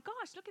 oh my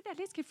gosh, look at that.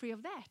 Let's get free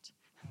of that.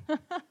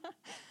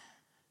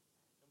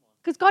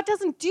 Because God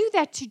doesn't do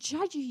that to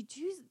judge you. He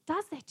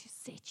does that to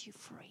set you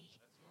free.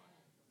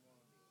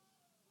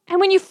 And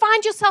when you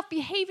find yourself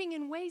behaving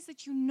in ways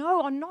that you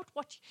know are not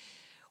what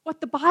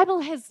the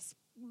Bible has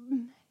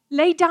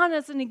laid down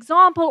as an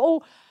example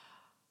or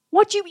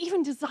what you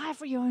even desire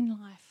for your own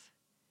life,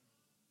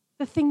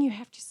 the thing you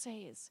have to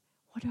say is,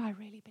 what do I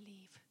really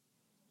believe?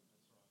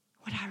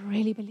 What I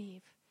really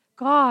believe.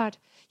 God.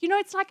 You know,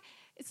 it's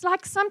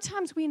like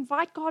sometimes we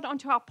invite God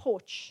onto our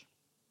porch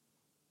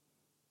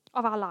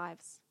of our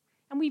lives.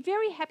 And we're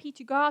very happy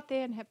to go out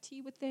there and have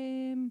tea with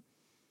them,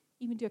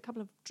 even do a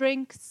couple of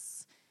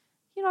drinks.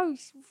 You know,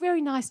 it's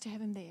very nice to have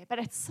him there. But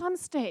at some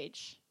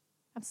stage,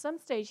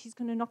 he's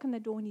going to knock on the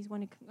door and he's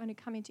going to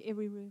come into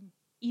every room,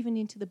 even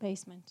into the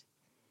basement.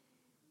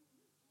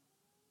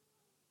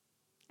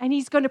 And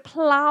he's going to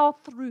plow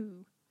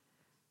through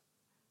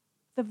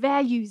the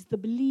values, the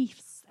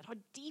beliefs that are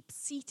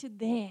deep-seated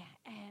there.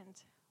 And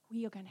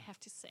we are going to have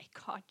to say,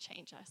 God,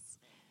 change us.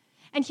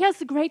 And here's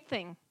the great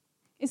thing,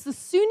 is the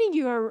sooner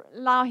you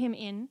allow him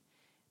in,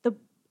 the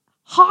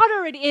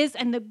harder it is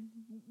and the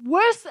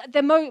worse,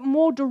 the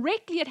more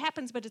directly it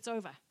happens, but it's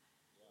over.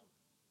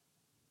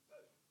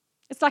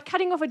 It's like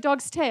cutting off a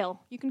dog's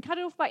tail. You can cut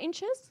it off by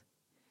inches,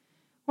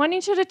 1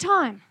 inch at a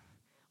time.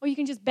 Or you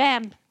can just,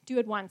 bam, do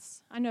it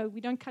once. I know we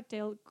don't cut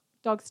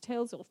dogs'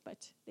 tails off,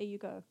 but there you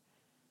go.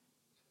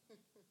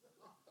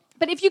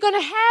 But if you're going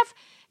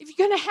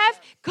to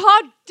have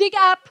God dig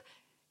up,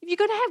 if you're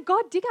going to have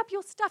God dig up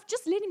your stuff,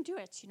 just let him do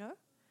it, you know.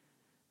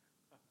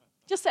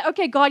 Just say,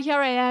 okay, God, here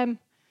I am.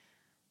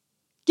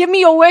 Give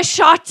me your worst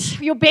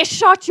shot, your best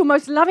shot, your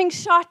most loving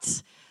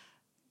shot.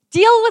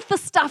 Deal with the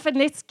stuff and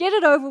let's get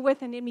it over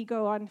with and then we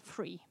go on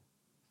free.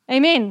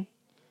 Amen.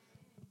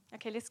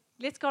 Okay, let's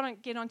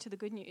get on to the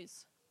good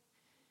news.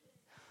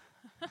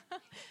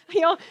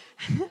 Do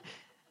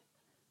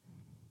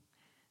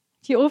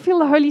you all feel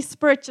the Holy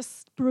Spirit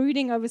just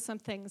brooding over some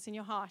things in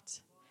your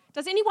heart?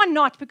 Does anyone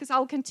not? Because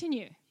I'll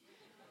continue.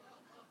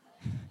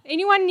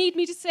 Anyone need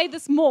me to say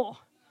this more?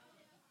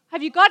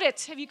 Have you got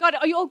it? Have you got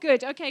it? Are you all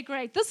good? Okay,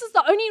 great. This is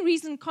the only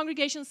reason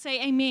congregations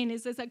say amen,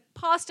 is there's like,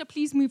 Pastor,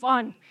 please move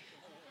on.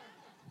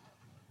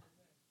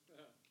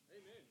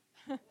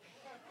 Amen.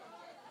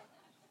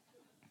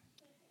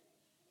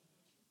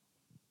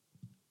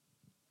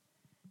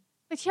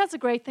 But here's the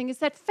great thing, is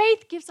that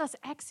faith gives us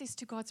access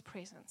to God's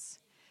presence.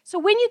 So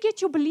when you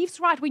get your beliefs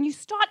right, when you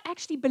start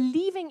actually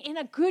believing in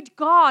a good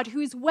God who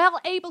is well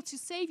able to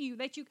save you,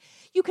 that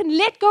you can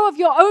let go of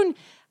your own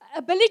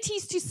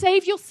abilities to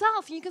save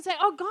yourself. You can say,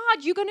 oh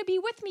God, you're going to be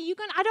with me.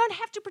 I don't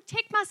have to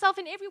protect myself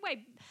in every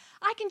way.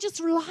 I can just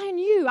rely on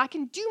you. I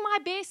can do my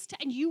best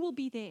and you will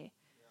be there.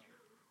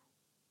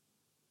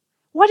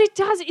 What it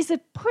does is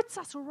it puts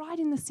us right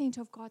in the center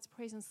of God's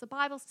presence. The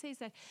Bible says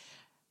that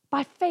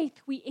by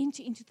faith we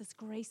enter into this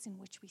grace in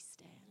which we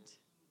stand.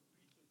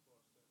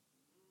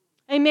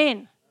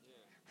 Amen.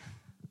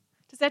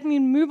 Does that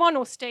mean move on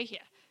or stay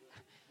here?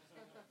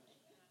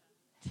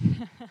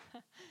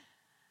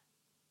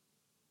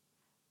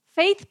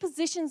 Faith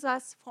positions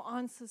us for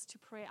answers to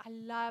prayer. I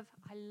love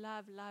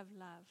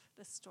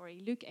this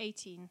story. Luke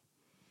 18.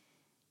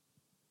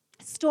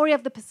 Story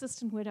of the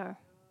persistent widow.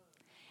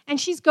 And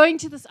she's going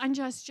to this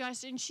unjust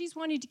judge, and she's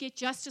wanting to get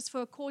justice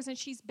for a cause, and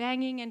she's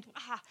banging, and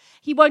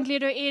he won't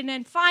let her in.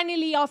 And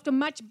finally, after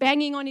much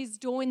banging on his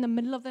door in the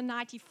middle of the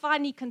night, he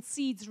finally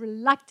concedes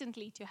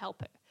reluctantly to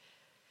help her.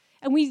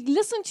 And we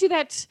listen to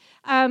that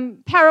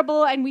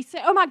parable, and we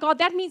say, oh my God,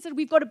 that means that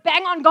we've got to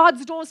bang on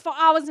God's doors for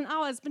hours and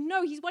hours. But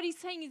no, what he's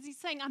saying is,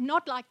 I'm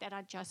not like that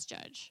unjust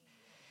judge.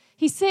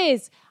 He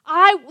says,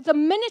 the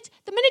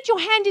minute your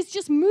hand is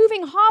just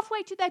moving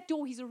halfway to that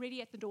door, he's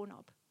already at the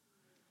doorknob.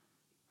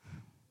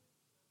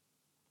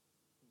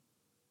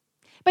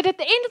 But at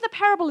the end of the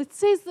parable, it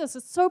says this,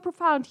 it's so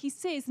profound. He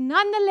says,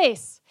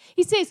 nonetheless,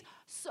 he says,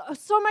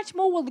 so much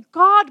more will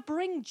God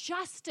bring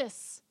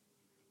justice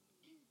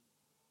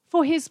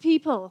for his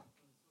people.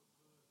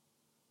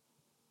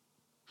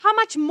 How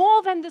much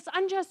more than this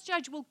unjust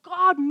judge will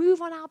God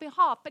move on our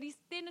behalf? But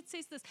then it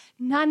says this,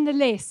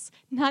 nonetheless,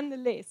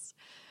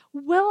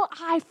 will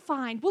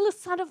the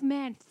Son of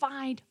Man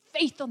find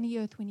faith on the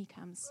earth when he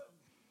comes?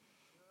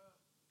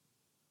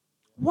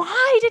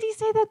 Why did he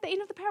say that at the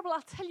end of the parable?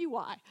 I'll tell you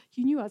why.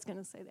 You knew I was going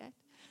to say that.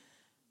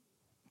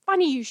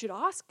 Funny you should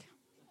ask.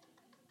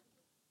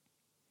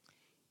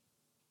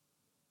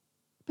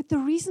 But the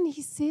reason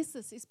he says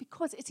this is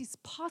because it is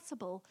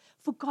possible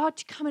for God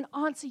to come and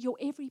answer your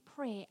every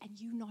prayer and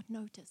you not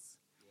notice.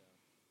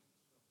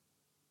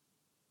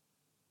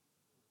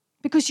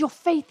 Because your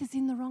faith is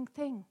in the wrong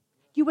thing.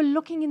 You were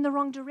looking in the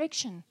wrong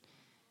direction.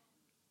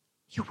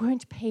 You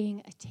weren't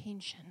paying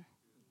attention.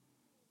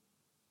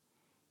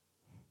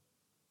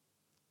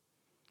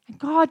 And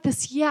God,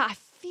 this year, I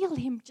feel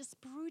him just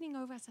brooding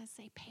over us. I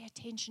say, pay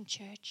attention,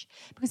 church,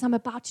 because I'm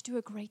about to do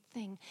a great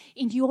thing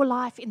in your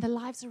life, in the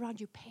lives around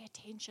you. Pay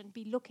attention,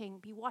 be looking,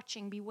 be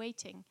watching, be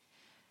waiting,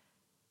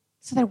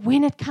 so that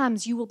when it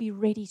comes, you will be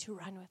ready to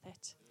run with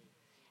it.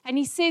 And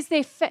he says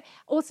there,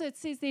 also it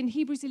says there in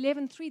Hebrews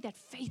 11:3 that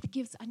faith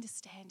gives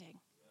understanding.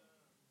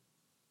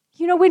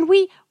 You know, when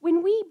we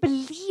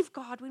believe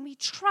God, when we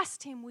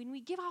trust him, when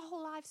we give our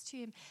whole lives to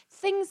him,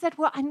 things that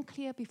were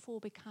unclear before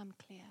become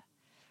clear.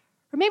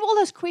 Remember all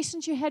those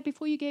questions you had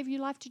before you gave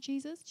your life to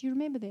Jesus? Do you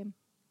remember them?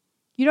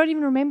 You don't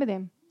even remember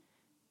them.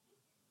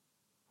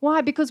 Why?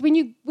 Because when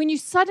you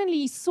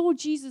suddenly saw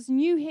Jesus,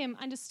 knew him,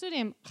 understood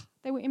him,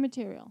 they were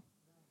immaterial.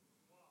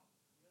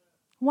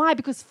 Why?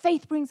 Because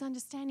faith brings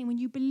understanding. When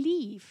you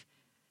believe,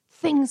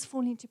 things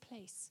fall into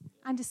place.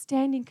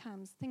 Understanding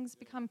comes. Things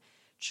become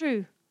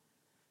true.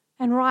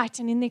 and right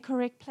and in their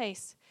correct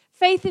place.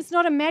 Faith is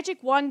not a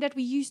magic wand that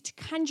we use to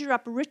conjure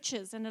up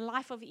riches and a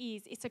life of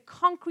ease. It's a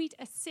concrete,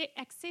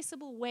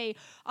 accessible way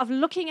of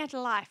looking at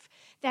life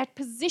that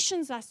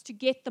positions us to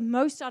get the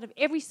most out of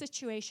every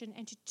situation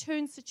and to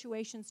turn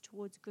situations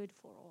towards good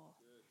for all.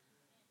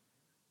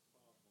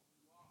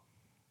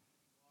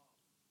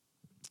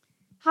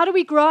 How do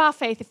we grow our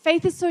faith? If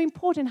faith is so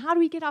important, how do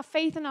we get our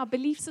faith and our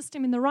belief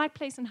system in the right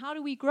place, and how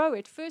do we grow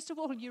it? First of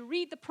all, you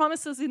read the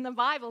promises in the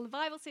Bible. The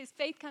Bible says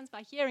faith comes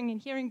by hearing, and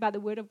hearing by the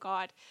word of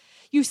God.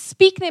 You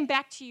speak them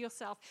back to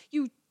yourself.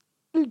 You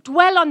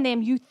dwell on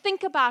them. You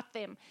think about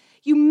them.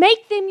 You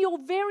make them your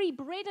very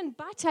bread and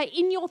butter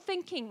in your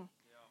thinking.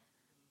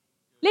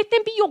 Let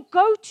them be your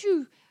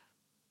go-to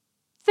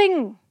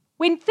thing.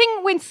 When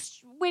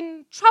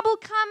trouble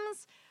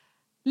comes,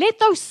 let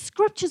those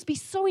scriptures be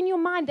so in your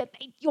mind that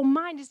your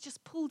mind is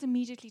just pulled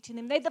immediately to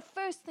them. They're the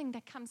first thing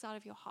that comes out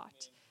of your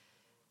heart.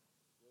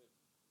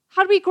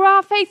 How do we grow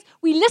our faith?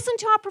 We listen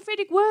to our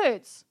prophetic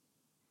words.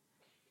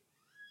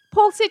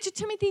 Paul said to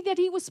Timothy that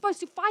he was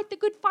supposed to fight the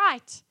good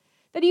fight,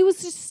 that he was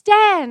to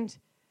stand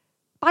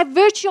by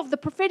virtue of the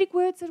prophetic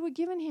words that were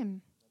given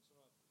him.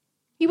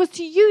 He was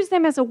to use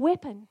them as a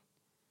weapon.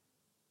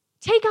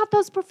 Take out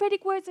those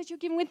prophetic words that you're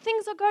given. When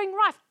things are going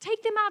right,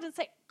 take them out and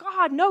say,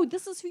 God, no,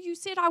 this is who you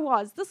said I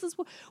was. This is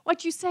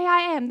what you say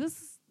I am.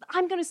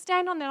 I'm going to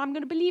stand on that. I'm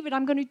going to believe it.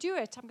 I'm going to do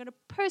it. I'm going to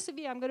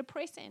persevere. I'm going to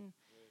press in.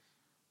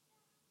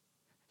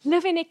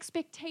 Live in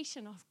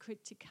expectation of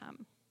good to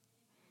come.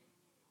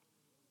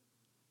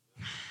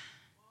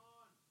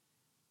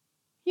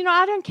 You know,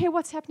 I don't care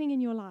what's happening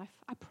in your life.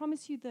 I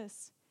promise you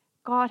this.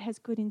 God has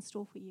good in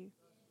store for you.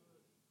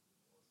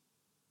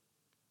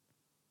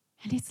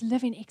 And let's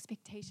live in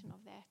expectation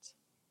of that.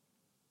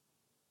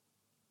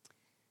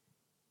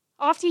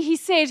 After he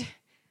said,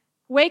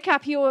 wake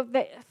up,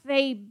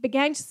 they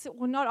began to,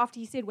 well, not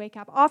after he said wake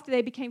up, after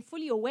they became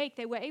fully awake,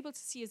 they were able to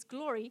see his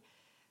glory.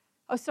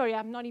 Oh, sorry,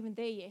 I'm not even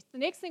there yet. The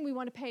next thing we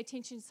want to pay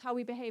attention is how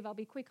we behave. I'll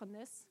be quick on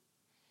this.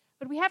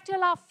 But we have to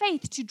allow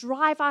faith to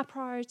drive our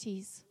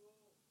priorities.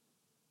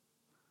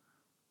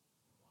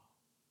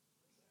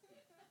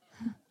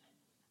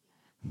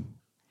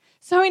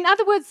 So in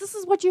other words, this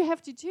is what you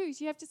have to do.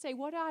 Is you have to say,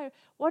 what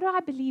do I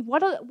believe?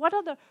 What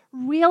are the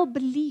real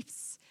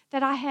beliefs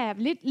that I have?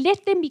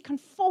 Let them be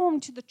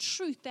conformed to the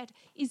truth that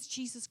is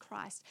Jesus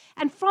Christ.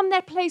 And from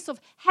that place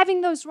of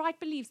having those right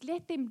beliefs,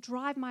 let them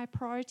drive my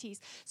priorities.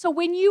 So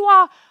when you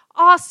are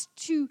asked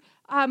to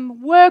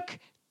work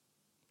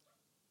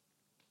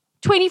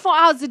 24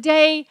 hours a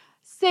day,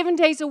 7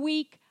 days a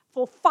week,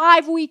 for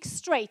 5 weeks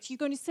straight, you're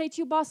going to say to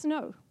your boss,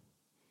 no.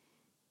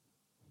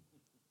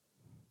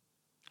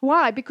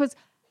 Why? Because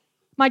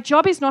my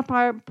job is not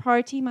my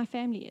priority, my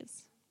family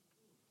is.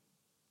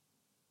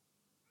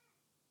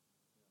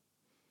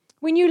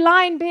 When you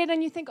lie in bed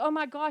and you think, oh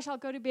my gosh, I'll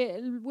go to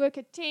bed, work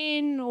at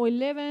 10 or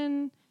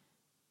 11,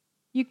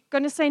 you're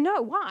going to say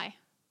no. Why?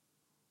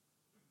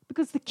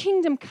 Because the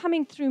kingdom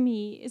coming through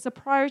me is a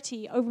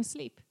priority over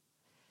sleep.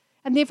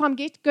 And therefore I'm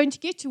going to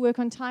get to work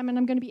on time, and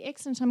I'm going to be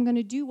excellent. I'm going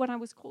to do what I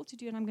was called to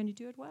do, and I'm going to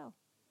do it well.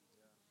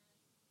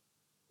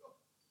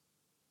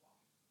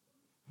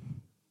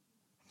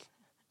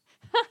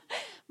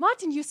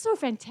 Martin, you're so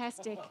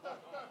fantastic.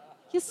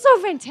 You're so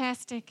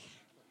fantastic.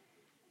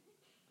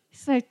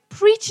 So,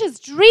 preacher's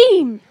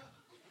dream.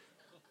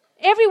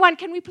 Everyone,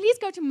 can we please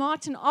go to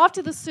Martin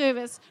after the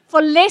service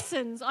for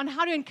lessons on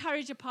how to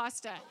encourage a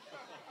pastor?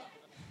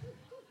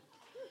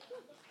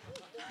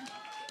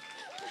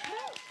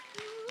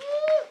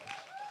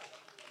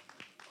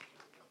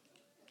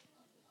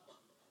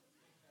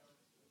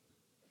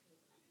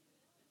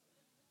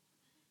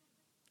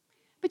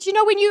 But you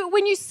know,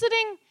 when you're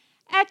sitting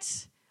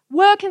at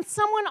work and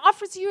someone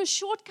offers you a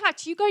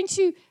shortcut, you're going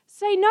to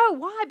say no.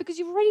 Why? Because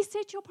you've already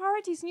set your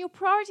priorities, and your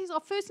priorities are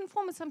first and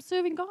foremost, I'm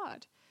serving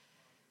God.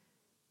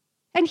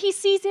 And He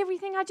sees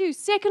everything I do.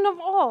 Second of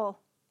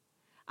all,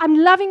 I'm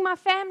loving my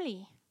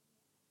family.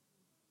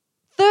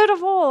 Third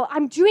of all,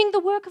 I'm doing the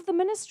work of the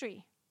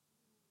ministry.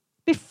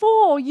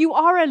 Before you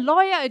are a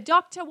lawyer, a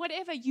doctor,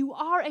 whatever, you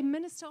are a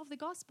minister of the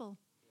gospel.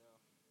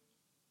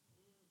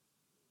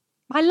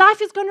 My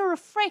life is going to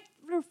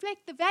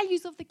reflect the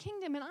values of the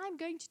kingdom, and I'm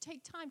going to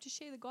take time to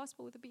share the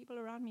gospel with the people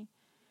around me.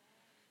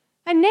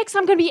 And next,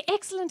 I'm going to be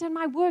excellent at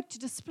my work to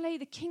display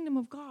the kingdom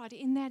of God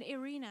in that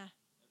arena.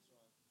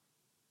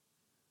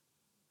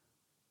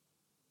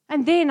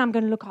 And then I'm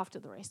going to look after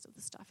the rest of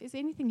the stuff. Is there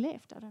anything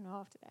left? I don't know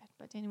after that,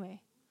 but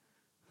anyway.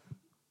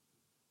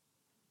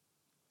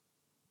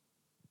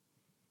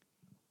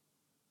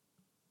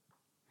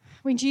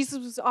 When Jesus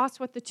was asked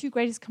what the two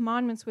greatest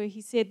commandments were, He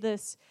said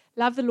this: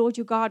 love the Lord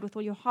your God with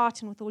all your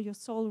heart and with all your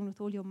soul and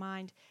with all your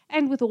mind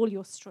and with all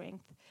your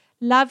strength.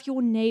 Love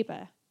your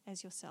neighbor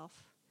as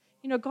yourself.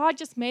 You know, God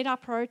just made our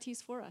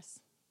priorities for us.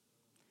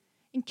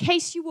 In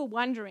case you were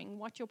wondering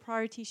what your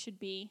priorities should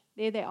be,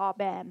 there they are,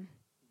 bam.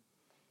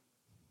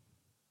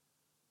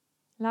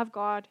 Love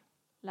God,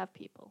 love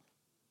people.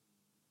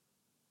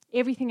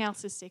 Everything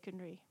else is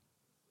secondary.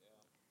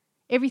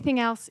 Everything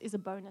else is a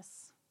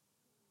bonus.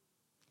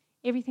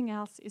 Everything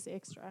else is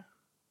extra.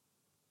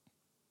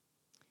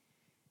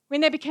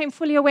 When they became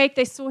fully awake,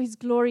 they saw his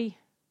glory.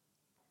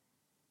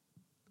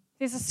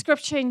 There's a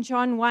scripture in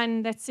John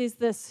 1 that says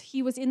this: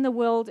 He was in the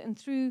world,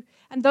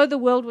 and though the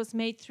world was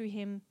made through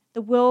him,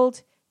 the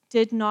world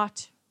did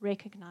not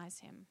recognize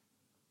him.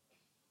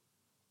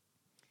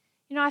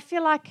 You know, I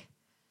feel like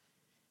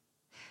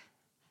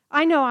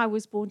I know I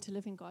was born to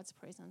live in God's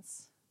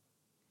presence.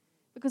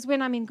 Because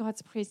when I'm in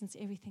God's presence,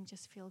 everything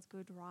just feels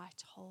good,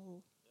 right,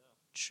 whole,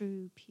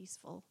 true,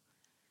 peaceful.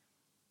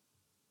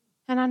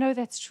 And I know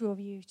that's true of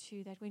you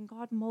too, that when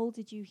God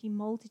molded you, he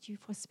molded you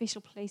for a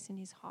special place in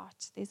his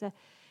heart.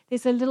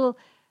 There's a little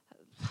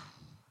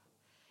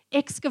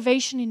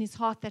excavation in his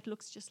heart that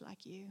looks just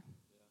like you,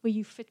 where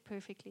you fit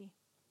perfectly.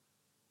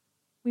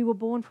 We were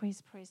born for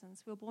his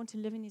presence. We were born to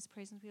live in his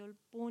presence. We were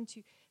born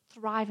to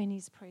thrive in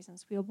his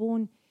presence. We were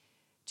born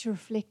to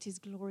reflect his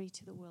glory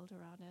to the world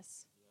around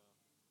us.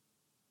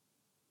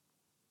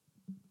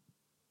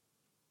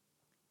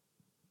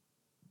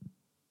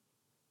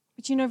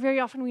 But you know, very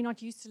often we're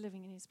not used to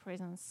living in his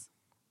presence.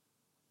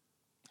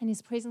 And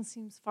his presence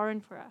seems foreign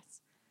for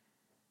us.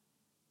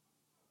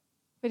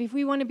 But if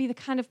we want to be the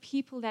kind of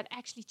people that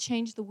actually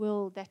change the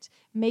world, that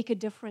make a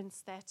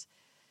difference, that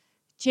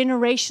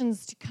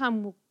generations to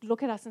come will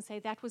look at us and say,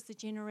 that was the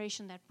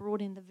generation that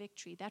brought in the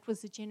victory. That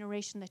was the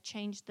generation that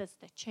changed this,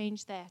 that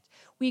changed that.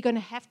 We're going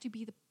to have to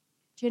be the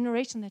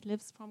generation that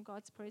lives from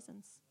God's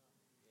presence.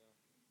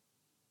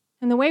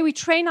 And the way we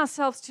train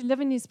ourselves to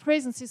live in his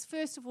presence is,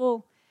 first of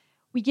all,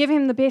 we give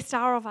him the best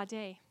hour of our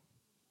day.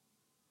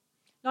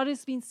 A lot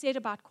has been said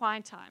about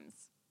quiet times.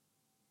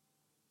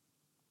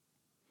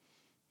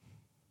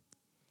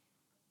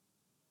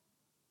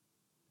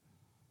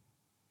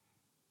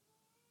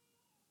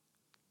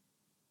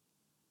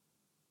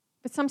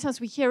 But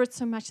sometimes we hear it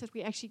so much that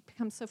we actually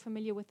become so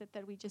familiar with it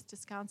that we just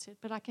discount it.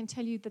 But I can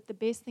tell you that the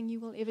best thing you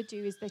will ever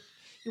do is that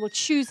you will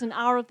choose an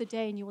hour of the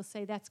day and you will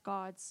say, that's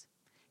God's.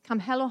 Come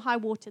hell or high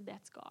water,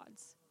 that's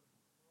God's.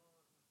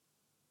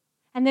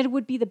 And that it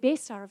would be the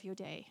best hour of your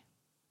day.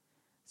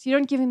 So you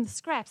don't give him the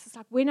scraps. It's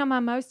like, when am I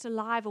most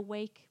alive,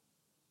 awake,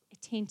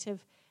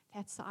 attentive?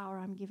 That's the hour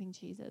I'm giving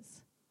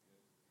Jesus.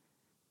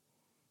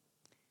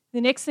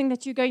 The next thing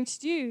that you're going to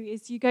do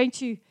is you're going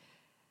to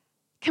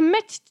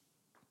commit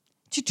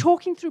to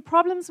talking through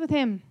problems with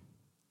him.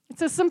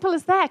 It's as simple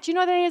as that. You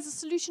know that he has a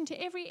solution to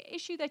every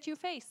issue that you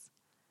face.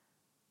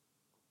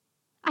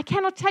 I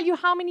cannot tell you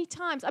how many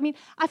times. I mean,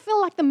 I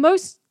feel like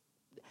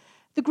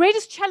the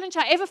greatest challenge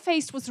I ever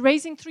faced was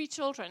raising 3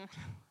 children.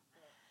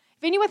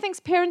 If anyone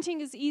thinks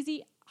parenting is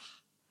easy,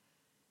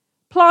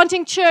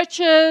 planting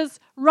churches,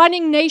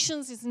 running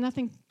nations is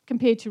nothing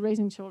compared to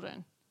raising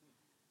children.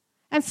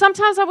 And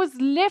sometimes I was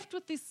left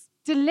with this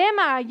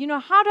dilemma, you know,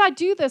 how do I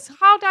do this?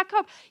 How do I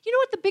cope? You know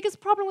what the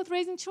biggest problem with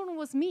raising children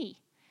was? Me.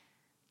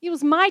 It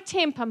was my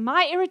temper,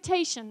 my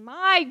irritation,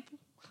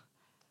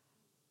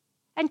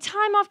 and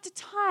time after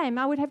time,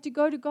 I would have to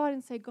go to God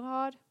and say,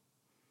 God,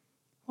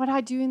 what do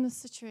I do in this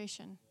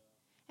situation?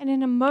 And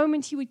in a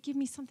moment, he would give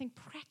me something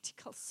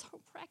practical,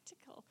 so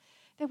practical,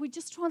 that would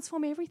just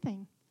transform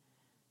everything.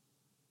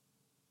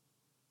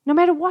 No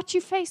matter what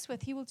you face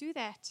with, he will do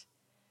that.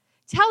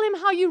 Tell him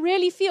how you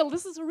really feel.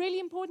 This is a really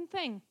important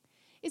thing.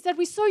 Is that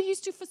we're so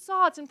used to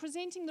facades and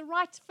presenting the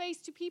right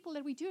face to people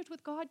that we do it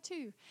with God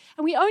too.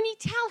 And we only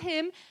tell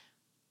him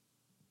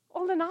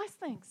all the nice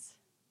things.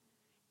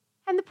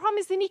 And the problem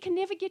is then he can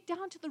never get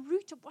down to the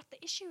root of what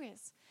the issue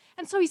is.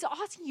 And so he's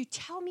asking you,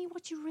 tell me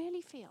what you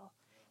really feel.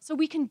 So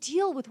we can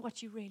deal with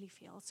what you really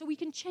feel. So we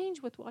can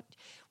change with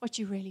what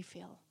you really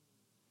feel.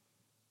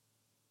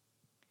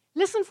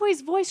 Listen for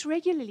his voice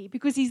regularly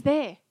because he's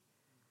there.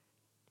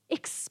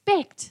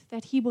 Expect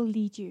that he will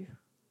lead you.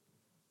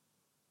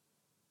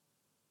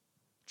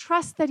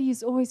 Trust that he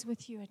is always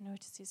with you and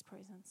notice his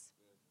presence.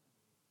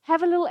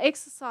 Have a little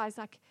exercise,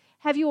 like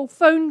have your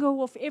phone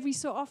go off every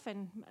so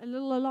often, a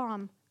little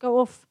alarm go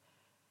off.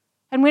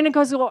 And when it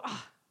goes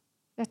off,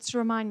 that's to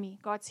remind me,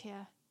 God's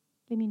here.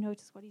 Let me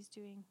notice what he's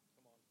doing,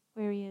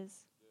 where he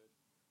is.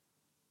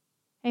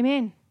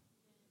 Amen.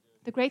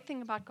 The great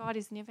thing about God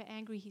is never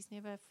angry. He's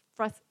never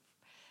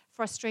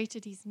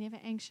frustrated. He's never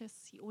anxious.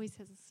 He always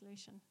has a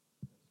solution.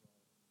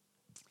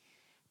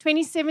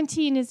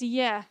 2017 is a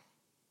year.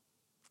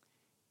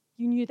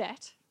 You knew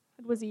that.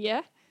 It was a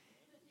year.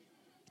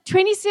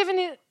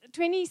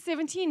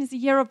 2017 is a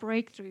year of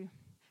breakthrough,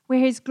 where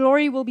his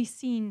glory will be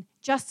seen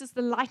just as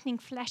the lightning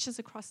flashes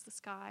across the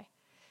sky.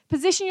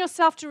 Position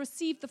yourself to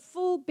receive the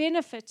full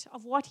benefit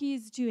of what he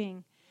is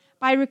doing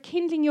by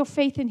rekindling your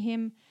faith in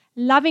him,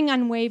 loving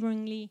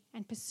unwaveringly,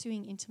 and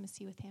pursuing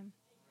intimacy with him.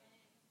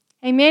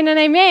 Amen and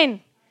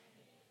amen.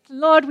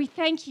 Lord, we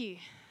thank you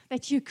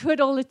that you're good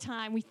all the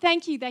time. We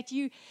thank you that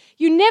you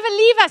never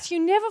leave us. You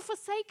never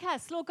forsake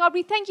us. Lord God,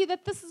 we thank you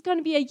that this is going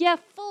to be a year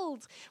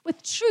filled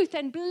with truth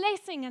and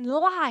blessing and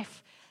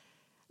life.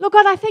 Lord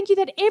God, I thank you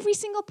that every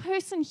single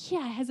person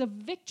here has a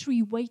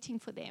victory waiting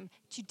for them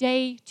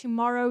today,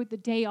 tomorrow, the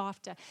day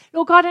after.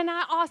 Lord God, and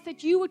I ask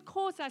that you would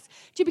cause us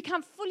to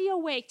become fully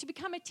awake, to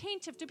become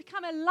attentive, to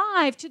become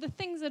alive to the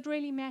things that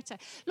really matter.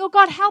 Lord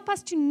God, help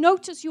us to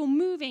notice your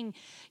moving,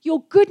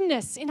 your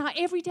goodness in our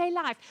everyday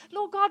life.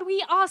 Lord God,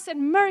 we ask that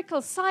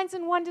miracles, signs,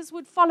 and wonders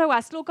would follow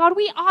us. Lord God,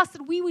 we ask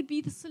that we would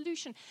be the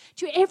solution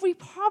to every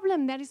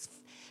problem that is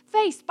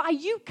faced by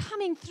you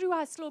coming through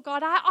us, Lord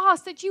God. I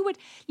ask that you would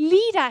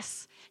lead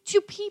us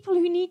to people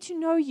who need to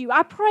know you.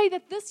 I pray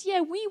that this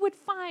year we would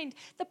find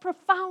the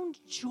profound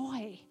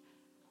joy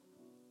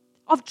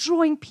of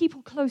drawing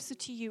people closer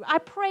to you. I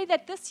pray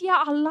that this year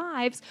our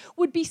lives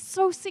would be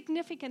so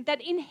significant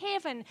that in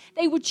heaven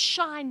they would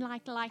shine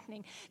like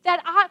lightning,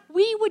 that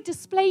we would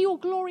display your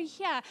glory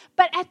here,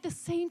 but at the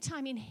same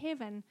time in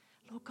heaven,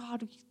 Lord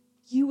God,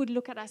 you would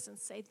look at us and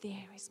say,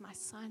 there is my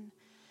son,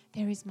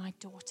 there is my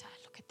daughter,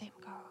 look at them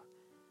go.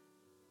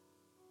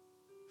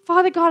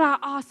 Father God,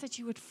 I ask that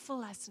you would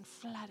fill us and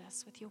flood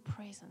us with your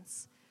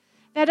presence.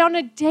 That on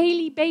a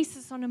daily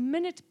basis, on a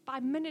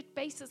minute-by-minute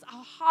basis,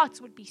 our hearts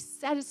would be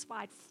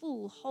satisfied,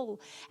 full, whole.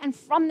 And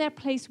from that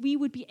place, we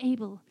would be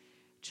able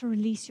to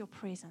release your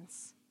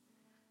presence.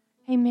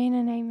 Amen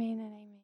and amen and amen.